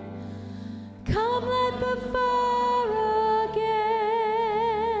wind, come like the fire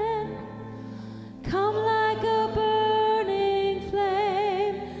again, come like a burning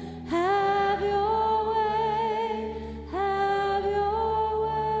flame. Have your way, have your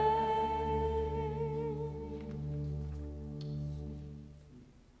way.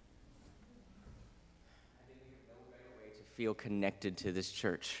 To feel connected to this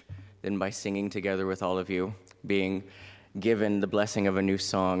church than by singing together with all of you, being given the blessing of a new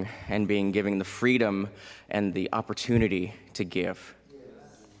song, and being given the freedom and the opportunity to give.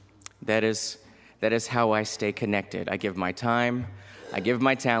 That is how I stay connected. I give my time, I give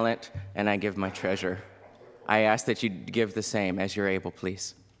my talent, and I give my treasure. I ask that you give the same as you're able,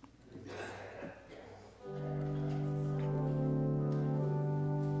 please.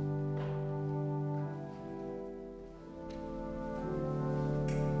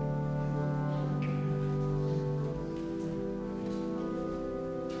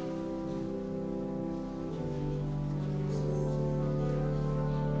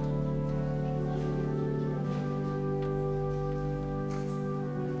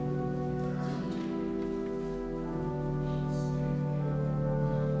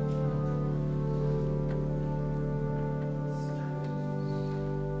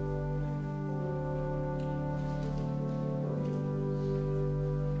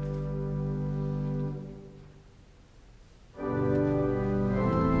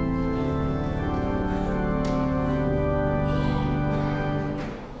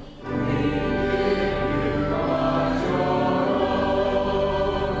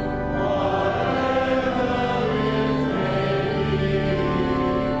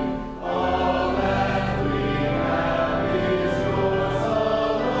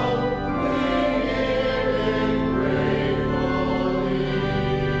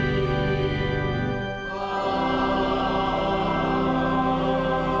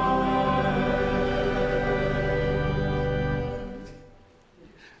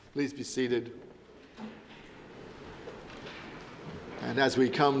 Please be seated. And as we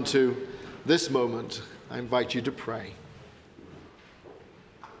come to this moment, I invite you to pray.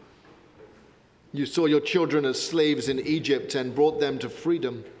 You saw your children as slaves in Egypt and brought them to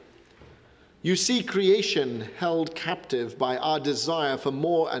freedom. You see creation held captive by our desire for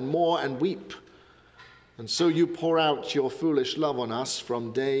more and weep. And so you pour out your foolish love on us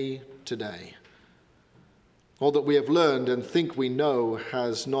from day to day. All that we have learned and think we know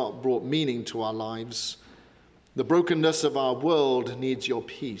has not brought meaning to our lives. The brokenness of our world needs your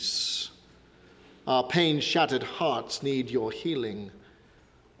peace. Our pain-shattered hearts need your healing.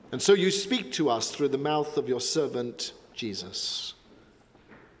 And so you speak to us through the mouth of your servant, Jesus.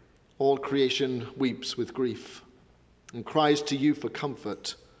 All creation weeps with grief and cries to you for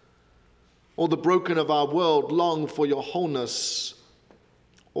comfort. All the broken of our world long for your wholeness.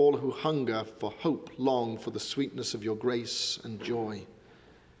 All who hunger for hope long for the sweetness of your grace and joy.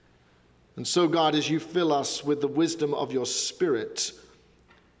 And so, God, as you fill us with the wisdom of your Spirit,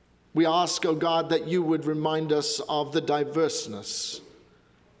 we ask, O God, that you would remind us of the diverseness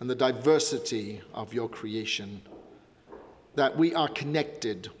and the diversity of your creation, that we are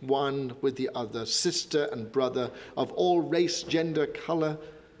connected one with the other, sister and brother, of all race, gender, color,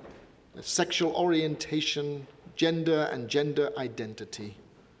 sexual orientation, gender and gender identity.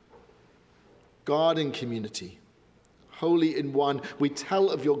 God in community, holy in one, we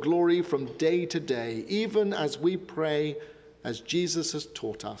tell of your glory from day to day, even as we pray, as Jesus has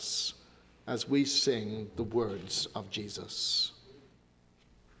taught us, as we sing the words of Jesus.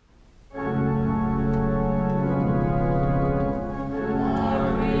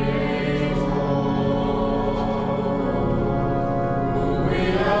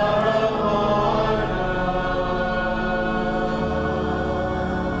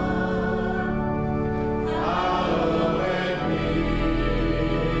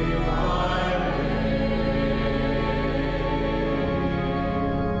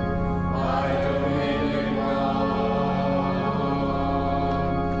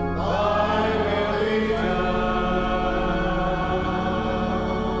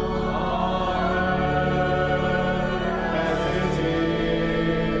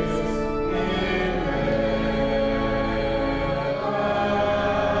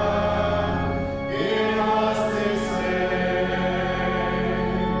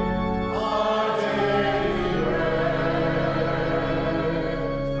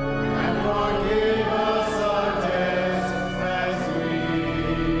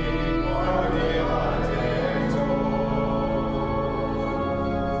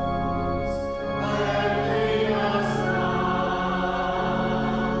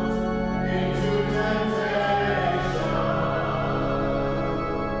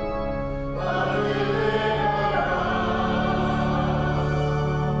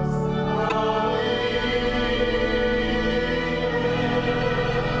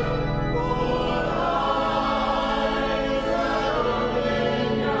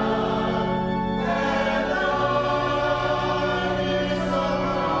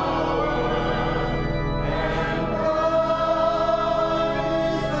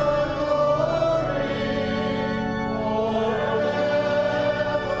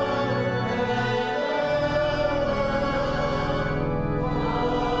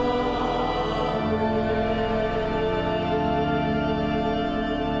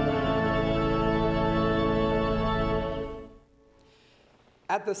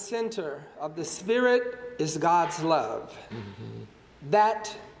 At the center of the Spirit is God's love.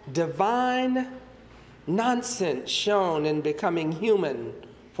 That divine nonsense shown in becoming human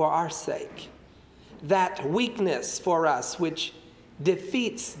for our sake. That weakness for us which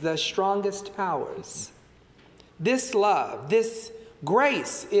defeats the strongest powers. This love, this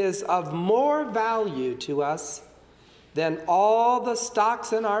grace is of more value to us than all the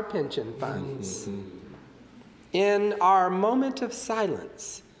stocks in our pension funds. In our moment of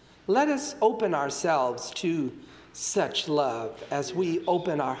silence, let us open ourselves to such love as we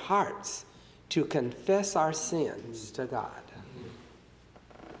open our hearts to confess our sins to God.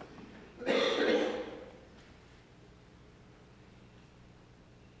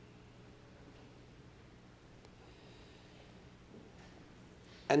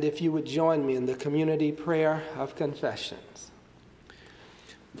 And if you would join me in the community prayer of confessions.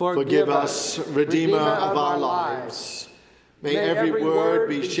 Forgive us, Redeemer of our lives. May every word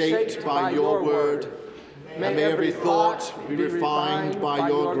be shaped by your word, and may every thought be refined by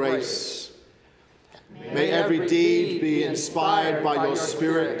your grace. May every deed be inspired by your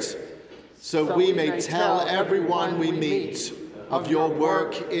Spirit, so we may tell everyone we meet of your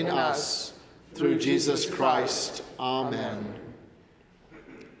work in us, through Jesus Christ. Amen.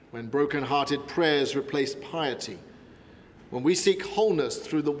 When broken-hearted prayers replace piety, when we seek wholeness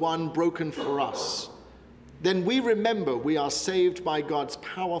through the one broken for us, then we remember we are saved by God's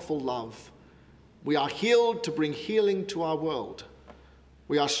powerful love. We are healed to bring healing to our world.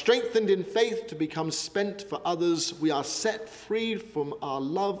 We are strengthened in faith to become spent for others. We are set free from our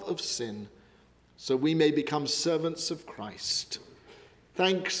love of sin, so we may become servants of Christ.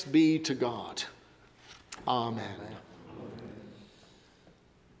 Thanks be to God. Amen.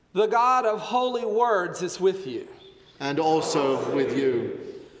 The God of holy words is with you. And also with you.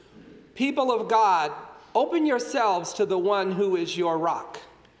 People of God, open yourselves to the one who is your rock.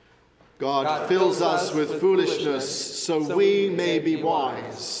 God fills us with foolishness so we may be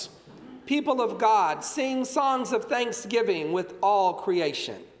wise. People of God, sing songs of thanksgiving with all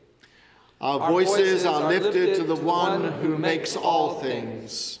creation. Our voices are lifted to the one who makes all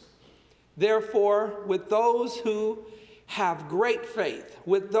things. Therefore, with those who have great faith,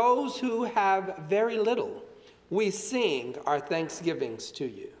 with those who have very little, we sing our thanksgivings to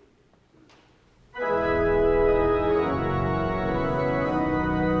you.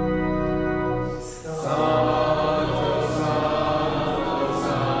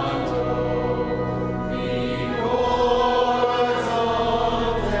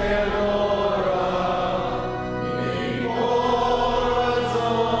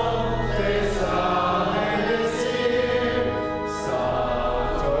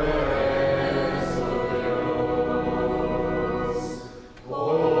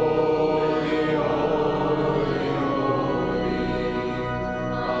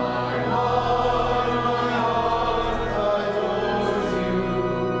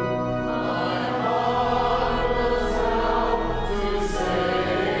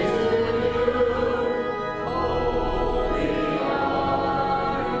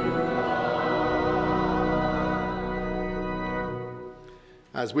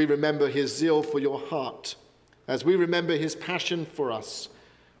 As we remember his zeal for your heart, as we remember his passion for us,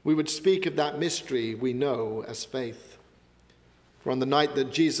 we would speak of that mystery we know as faith. For on the night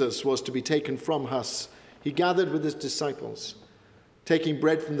that Jesus was to be taken from us, he gathered with his disciples. Taking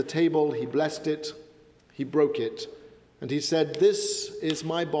bread from the table, he blessed it, he broke it, and he said, "This is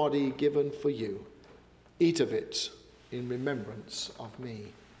my body given for you. Eat of it in remembrance of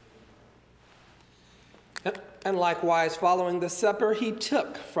me." And likewise, following the supper, he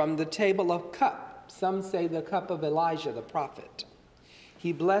took from the table a cup. Some say the cup of Elijah the prophet.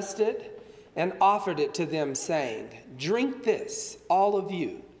 He blessed it and offered it to them, saying, "Drink this, all of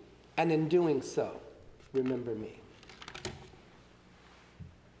you, and in doing so, remember me."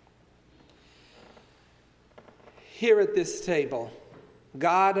 Here at this table,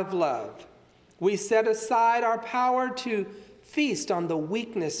 God of love, we set aside our power to feast on the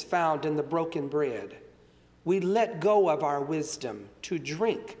weakness found in the broken bread. We let go of our wisdom to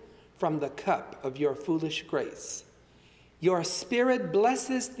drink from the cup of your foolish grace. Your Spirit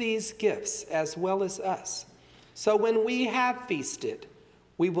blesses these gifts as well as us. So when we have feasted,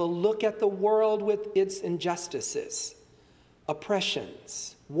 we will look at the world with its injustices,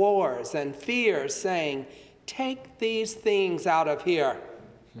 oppressions, wars, and fears, saying, "Take these things out of here."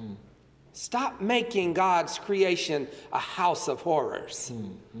 Stop making God's creation a house of horrors.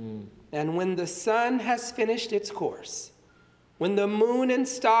 And when the sun has finished its course, when the moon and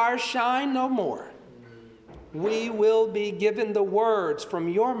stars shine no more, we will be given the words from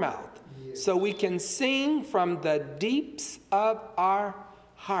your mouth so we can sing from the deeps of our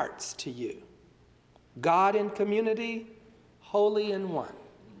hearts to you. God in community, holy in one.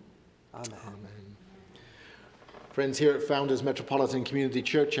 Amen. Friends, here at Founders Metropolitan Community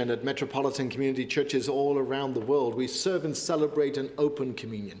Church and at Metropolitan Community Churches all around the world, we serve and celebrate an open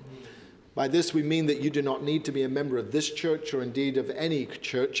communion. By this we mean that you do not need to be a member of this church or indeed of any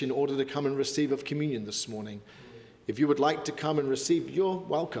church in order to come and receive of communion this morning. If you would like to come and receive, you're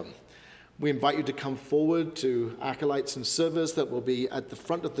welcome. We invite you to come forward to acolytes and servers that will be at the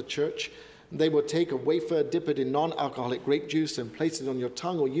front of the church. They will take a wafer, dip it in non-alcoholic grape juice and place it on your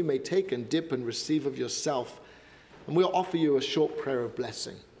tongue, or you may take and dip and receive of yourself. And we'll offer you a short prayer of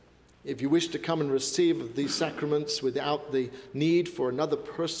blessing. If you wish to come and receive of these sacraments without the need for another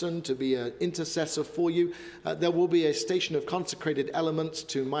person to be an intercessor for you, there will be a station of consecrated elements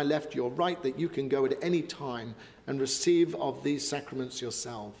to my left, your right, that you can go at any time and receive of these sacraments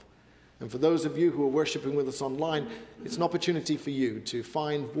yourself. And for those of you who are worshiping with us online, it's an opportunity for you to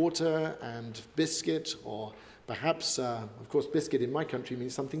find water and biscuit, or perhaps, of course, biscuit in my country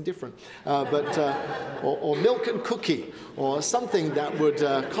means something different, or milk and cookie, or something that would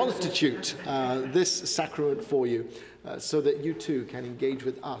constitute this sacrament for you, so that you too can engage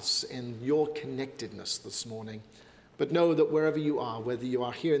with us in your connectedness this morning. But know that wherever you are, whether you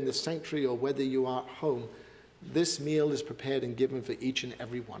are here in this sanctuary or whether you are at home, this meal is prepared and given for each and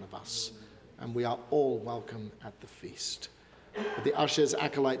every one of us, and we are all welcome at the feast. Would the ushers,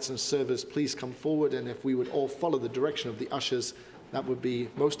 acolytes, and servers please come forward, and if we would all follow the direction of the ushers, that would be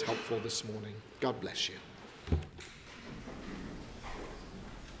most helpful this morning. God bless you.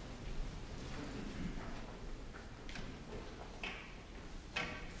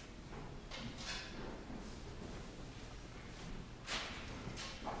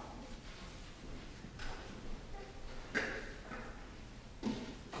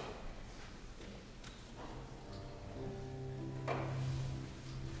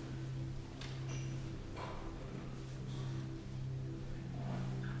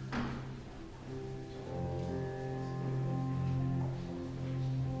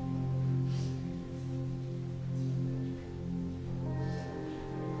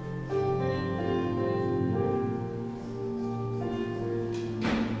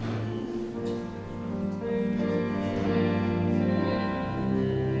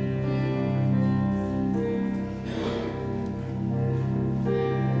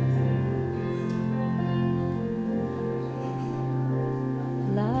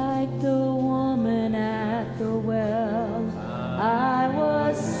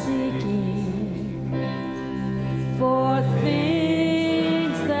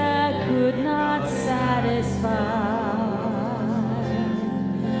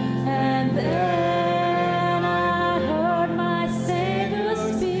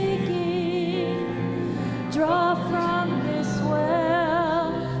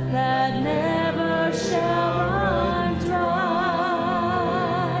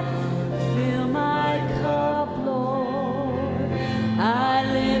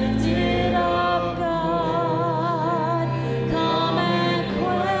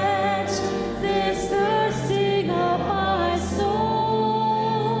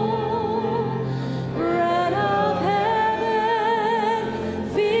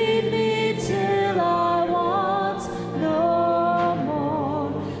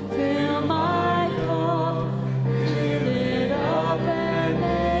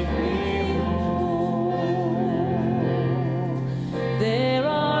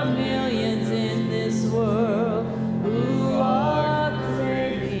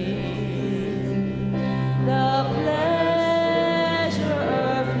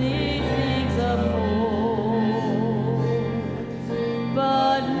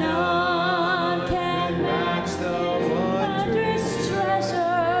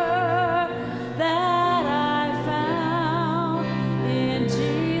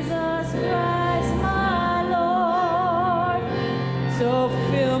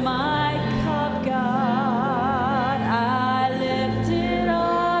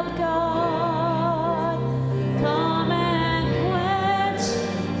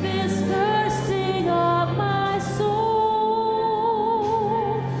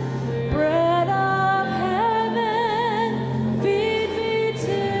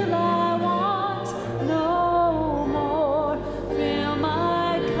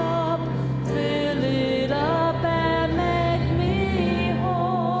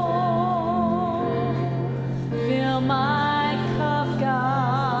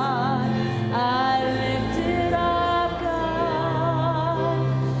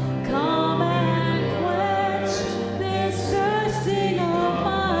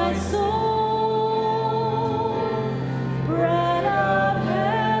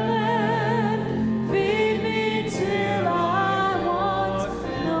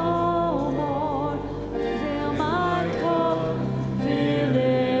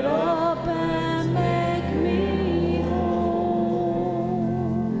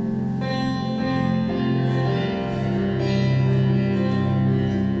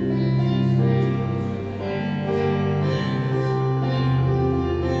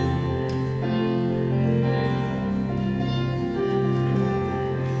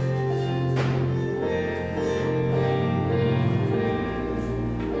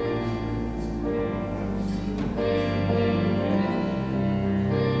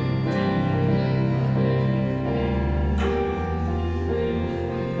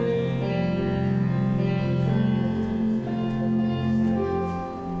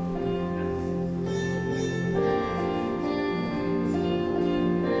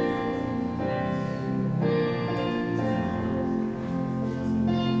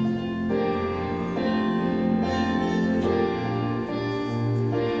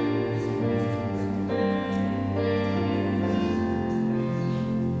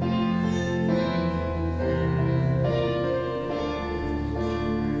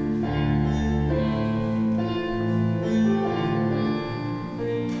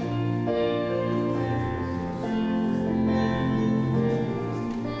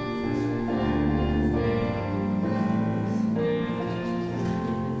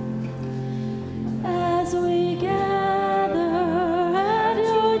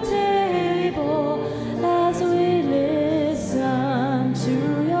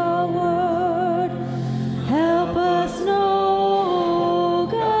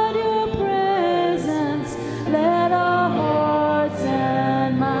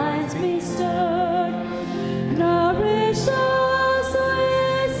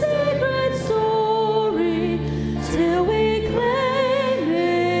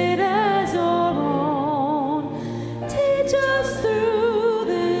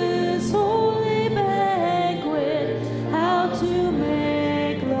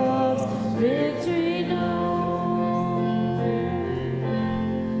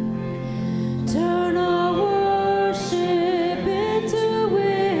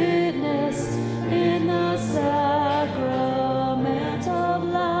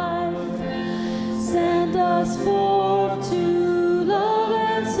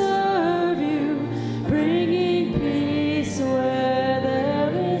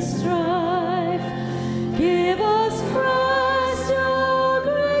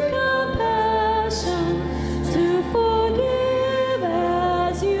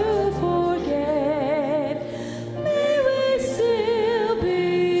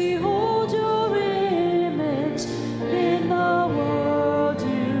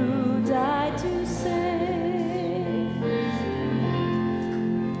 to say.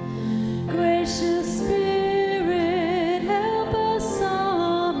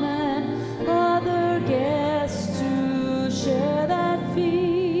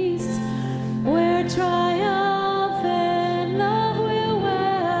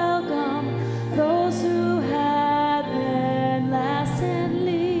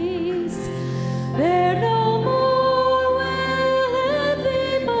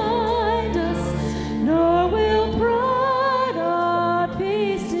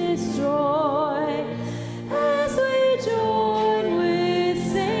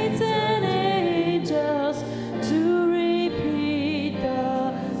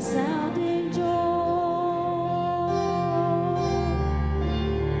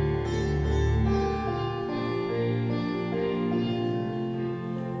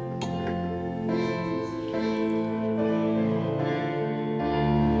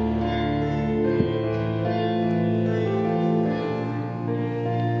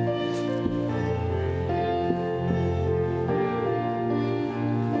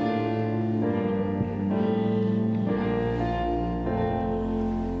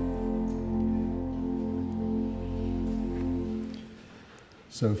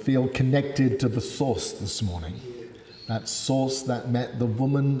 So feel connected to the source this morning, that source that met the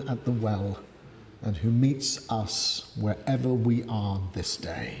woman at the well and who meets us wherever we are this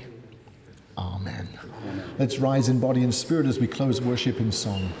day. Amen. Let's rise in body and spirit as we close worship in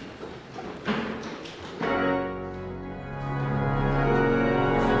song.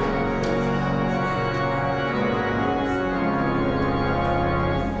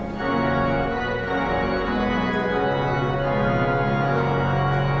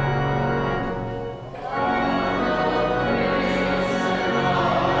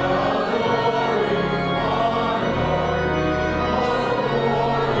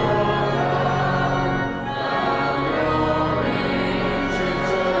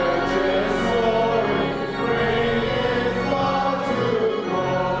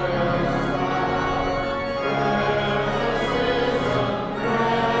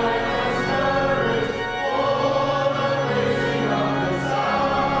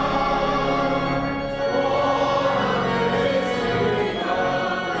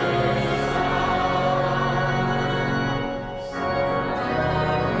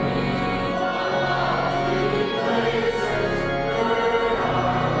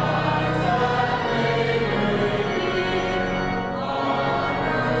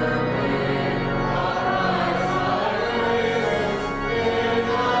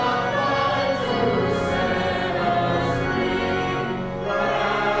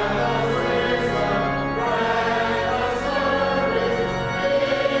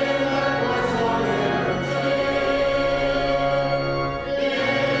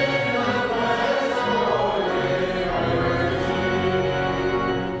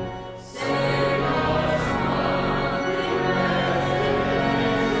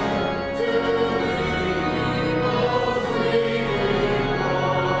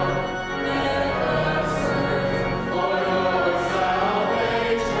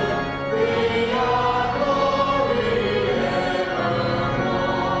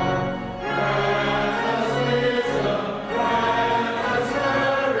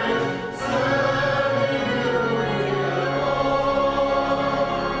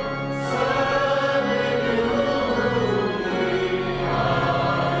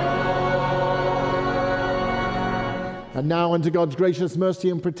 And now unto God's gracious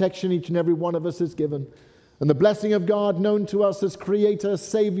mercy and protection each and every one of us is given. And the blessing of God, known to us as Creator,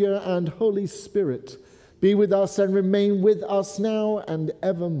 Savior, and Holy Spirit, be with us and remain with us now and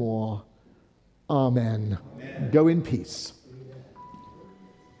evermore. Amen. Amen. Go in peace.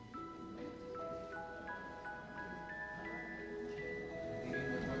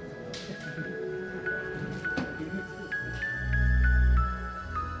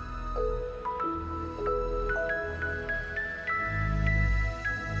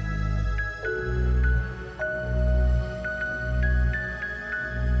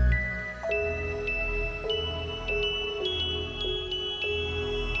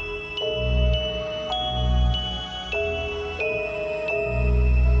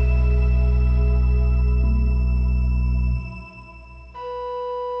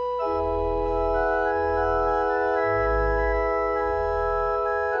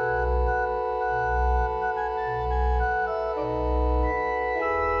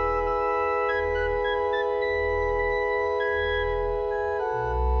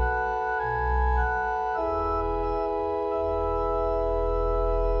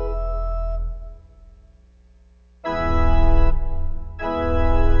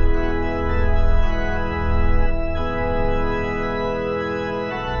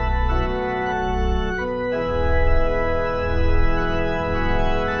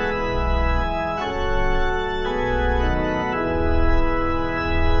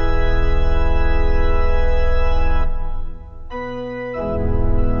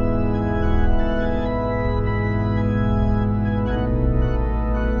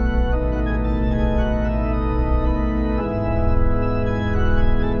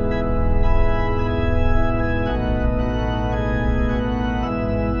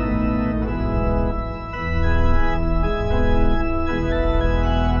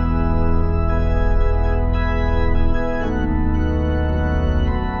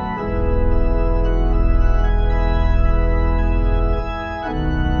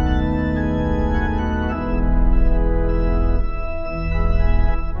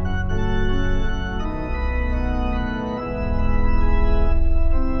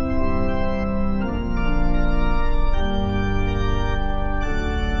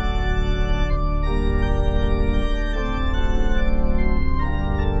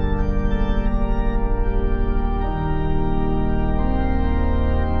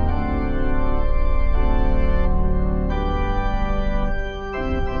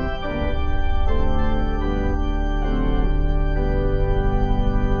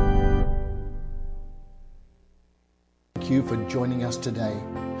 you for joining us today.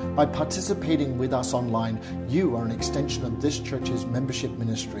 By participating with us online, you are an extension of this church's membership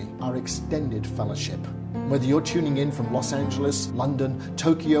ministry, our extended fellowship. Whether you're tuning in from Los Angeles, London,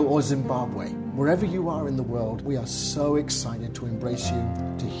 Tokyo, or Zimbabwe, wherever you are in the world, we are so excited to embrace you,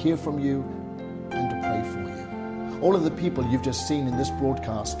 to hear from you, and to pray for you. All of the people you've just seen in this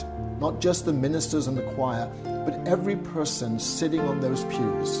broadcast, not just the ministers and the choir, but every person sitting on those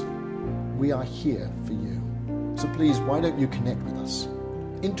pews, we are here for you. So please, why don't you connect with us?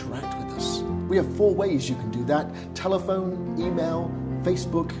 Interact with us. We have 4 ways you can do that: telephone, email,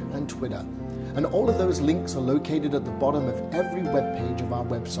 Facebook, and Twitter. And all of those links are located at the bottom of every web page of our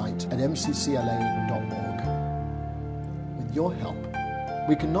website at mccla.org. With your help,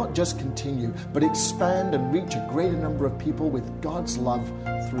 we can not just continue, but expand and reach a greater number of people with God's love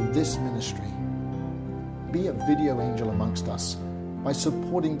through this ministry. Be a video angel amongst us by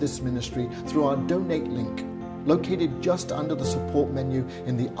supporting this ministry through our donate link, located just under the support menu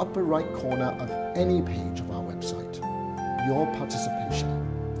in the upper right corner of any page of our website. Your participation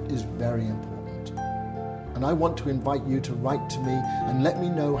is very important. And I want to invite you to write to me and let me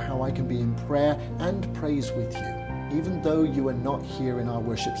know how I can be in prayer and praise with you. Even though you are not here in our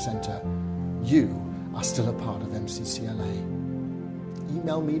worship center, you are still a part of MCCLA.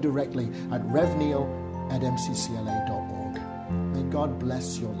 Email me directly at revneil@mccla.org. May God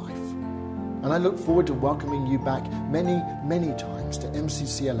bless your life. And I look forward to welcoming you back many, many times to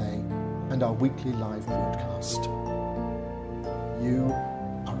MCCLA and our weekly live broadcast. You